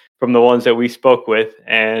appears from the ones that we spoke with,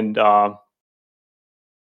 and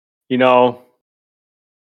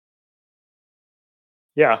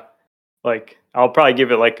yeah, like I'll probably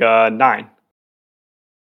give it like a 9.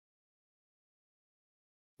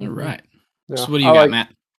 All right. Yeah. So what do you got,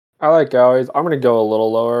 Matt? I like Gowie's. I'm going to go a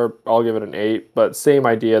little lower. I'll give it an 8, but same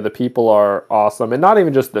idea. The people are awesome, and not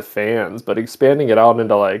even just the fans, but expanding it out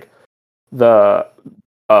into like the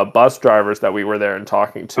bus drivers that we were there and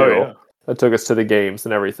talking to that took us to the games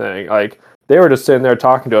and everything. Like, they were just sitting there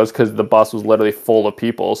talking to us because the bus was literally full of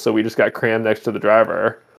people, so we just got crammed next to the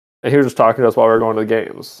driver, and he was just talking to us while we were going to the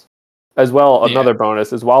games. As well, another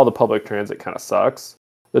bonus is while the public transit kind of sucks,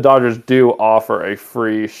 the Dodgers do offer a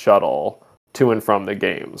free shuttle to and from the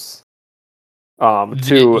games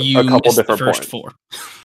to a couple different points. 4.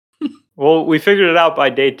 Well, we figured it out by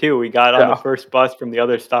day 2. We got on the first bus from the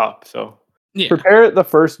other stop. So prepare it the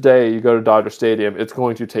first day you go to Dodger Stadium. It's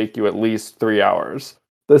going to take you at least 3 hours.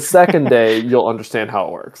 The second day, you'll understand how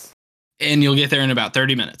it works. And you'll get there in about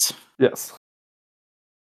 30 minutes. Yes.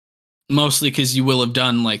 Mostly because you will have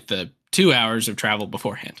done like the 2 hours of travel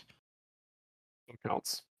beforehand. It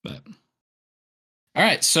counts. But all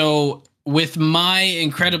right, so with my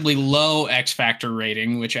incredibly low X Factor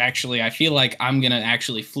rating, which actually I feel like I'm going to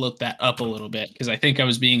actually float that up a little bit because I think I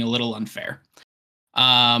was being a little unfair. So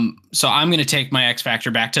I'm going to take my X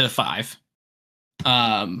Factor back to 5.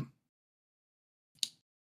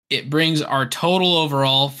 It brings our total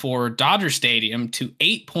overall for Dodger Stadium to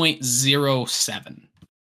 8.07,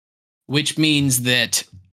 which means that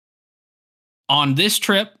on this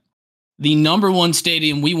trip, the number 1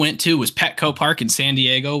 stadium we went to was Petco Park in San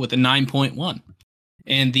Diego with a 9.1.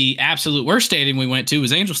 And the absolute worst stadium we went to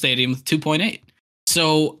was Angel Stadium with 2.8.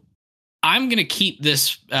 So I'm going to keep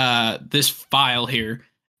this this file here.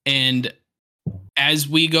 And as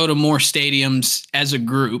we go to more stadiums as a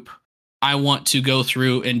group, I want to go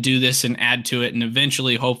through and do this and add to it and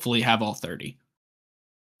eventually hopefully have all 30.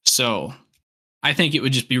 So I think it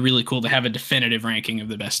would just be really cool to have a definitive ranking of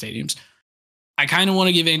the best stadiums. I kind of want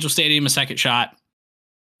to give Angel Stadium a second shot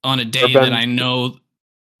on a day that I know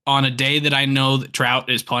that Trout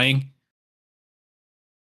is playing.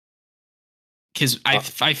 Because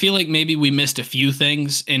I feel like maybe we missed a few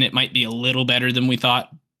things and it might be a little better than we thought,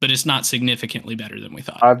 but it's not significantly better than we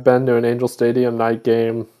thought. I've been to an Angel Stadium night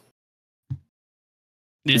game.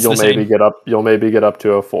 You'll maybe get up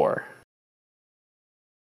to a 4.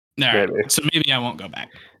 All right. So maybe I won't go back.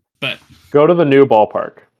 But go to the new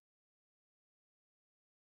ballpark.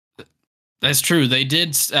 That's true. They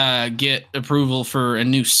did get approval for a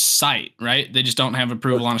new site, right? They just don't have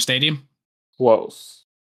approval on a stadium. Close.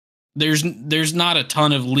 There's not a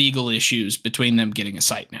ton of legal issues between them getting a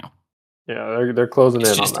site now. Yeah, they're closing in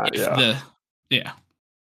on that. Yeah.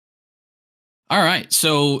 All right.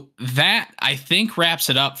 So that, I think, wraps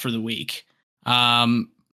it up for the week.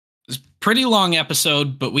 It's a pretty long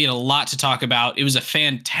episode, but we had a lot to talk about. It was a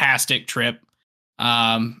fantastic trip.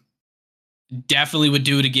 Definitely would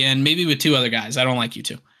do it again, maybe with 2 other guys. I don't like you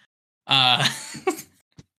two.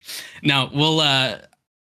 No, we'll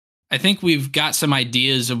I think we've got some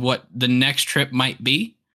ideas of what the next trip might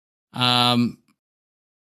be. So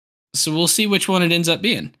we'll see which one it ends up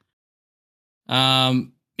being.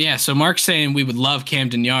 Yeah, so Mark's saying we would love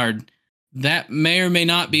Camden Yard. That may or may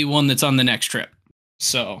not be one that's on the next trip.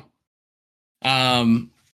 So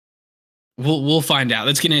we'll find out.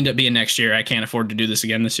 That's going to end up being next year. I can't afford to do this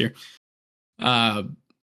again this year.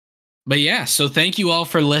 But yeah, so thank you all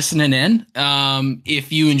for listening in.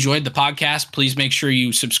 If you enjoyed the podcast, please make sure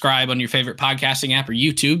you subscribe on your favorite podcasting app or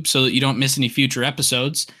YouTube so that you don't miss any future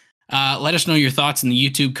episodes. Let us know your thoughts in the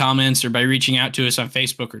YouTube comments or by reaching out to us on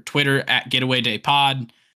Facebook or Twitter at Getaway Day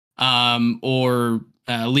Pod, or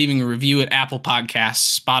leaving a review at Apple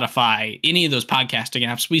Podcasts, Spotify, any of those podcasting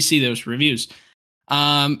apps. We see those reviews.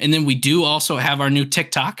 And then we do also have our new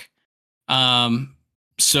TikTok.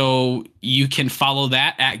 So you can follow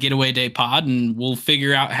that at Getaway Day Pod, and we'll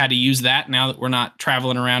figure out how to use that now that we're not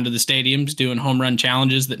traveling around to the stadiums doing home run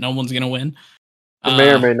challenges that no one's going to win. There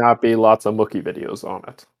may or may not be lots of Mookie videos on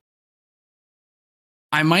it.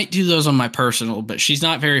 I might do those on my personal, but she's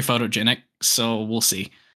not very photogenic, so we'll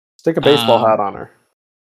see. Stick a baseball hat on her.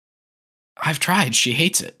 I've tried. She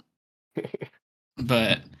hates it.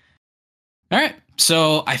 But, all right.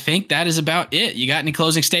 So I think that is about it. You got any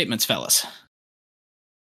closing statements, fellas?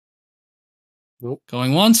 Nope.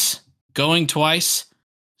 Going once, going twice,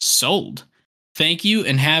 sold. Thank you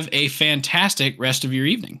and have a fantastic rest of your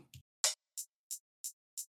evening.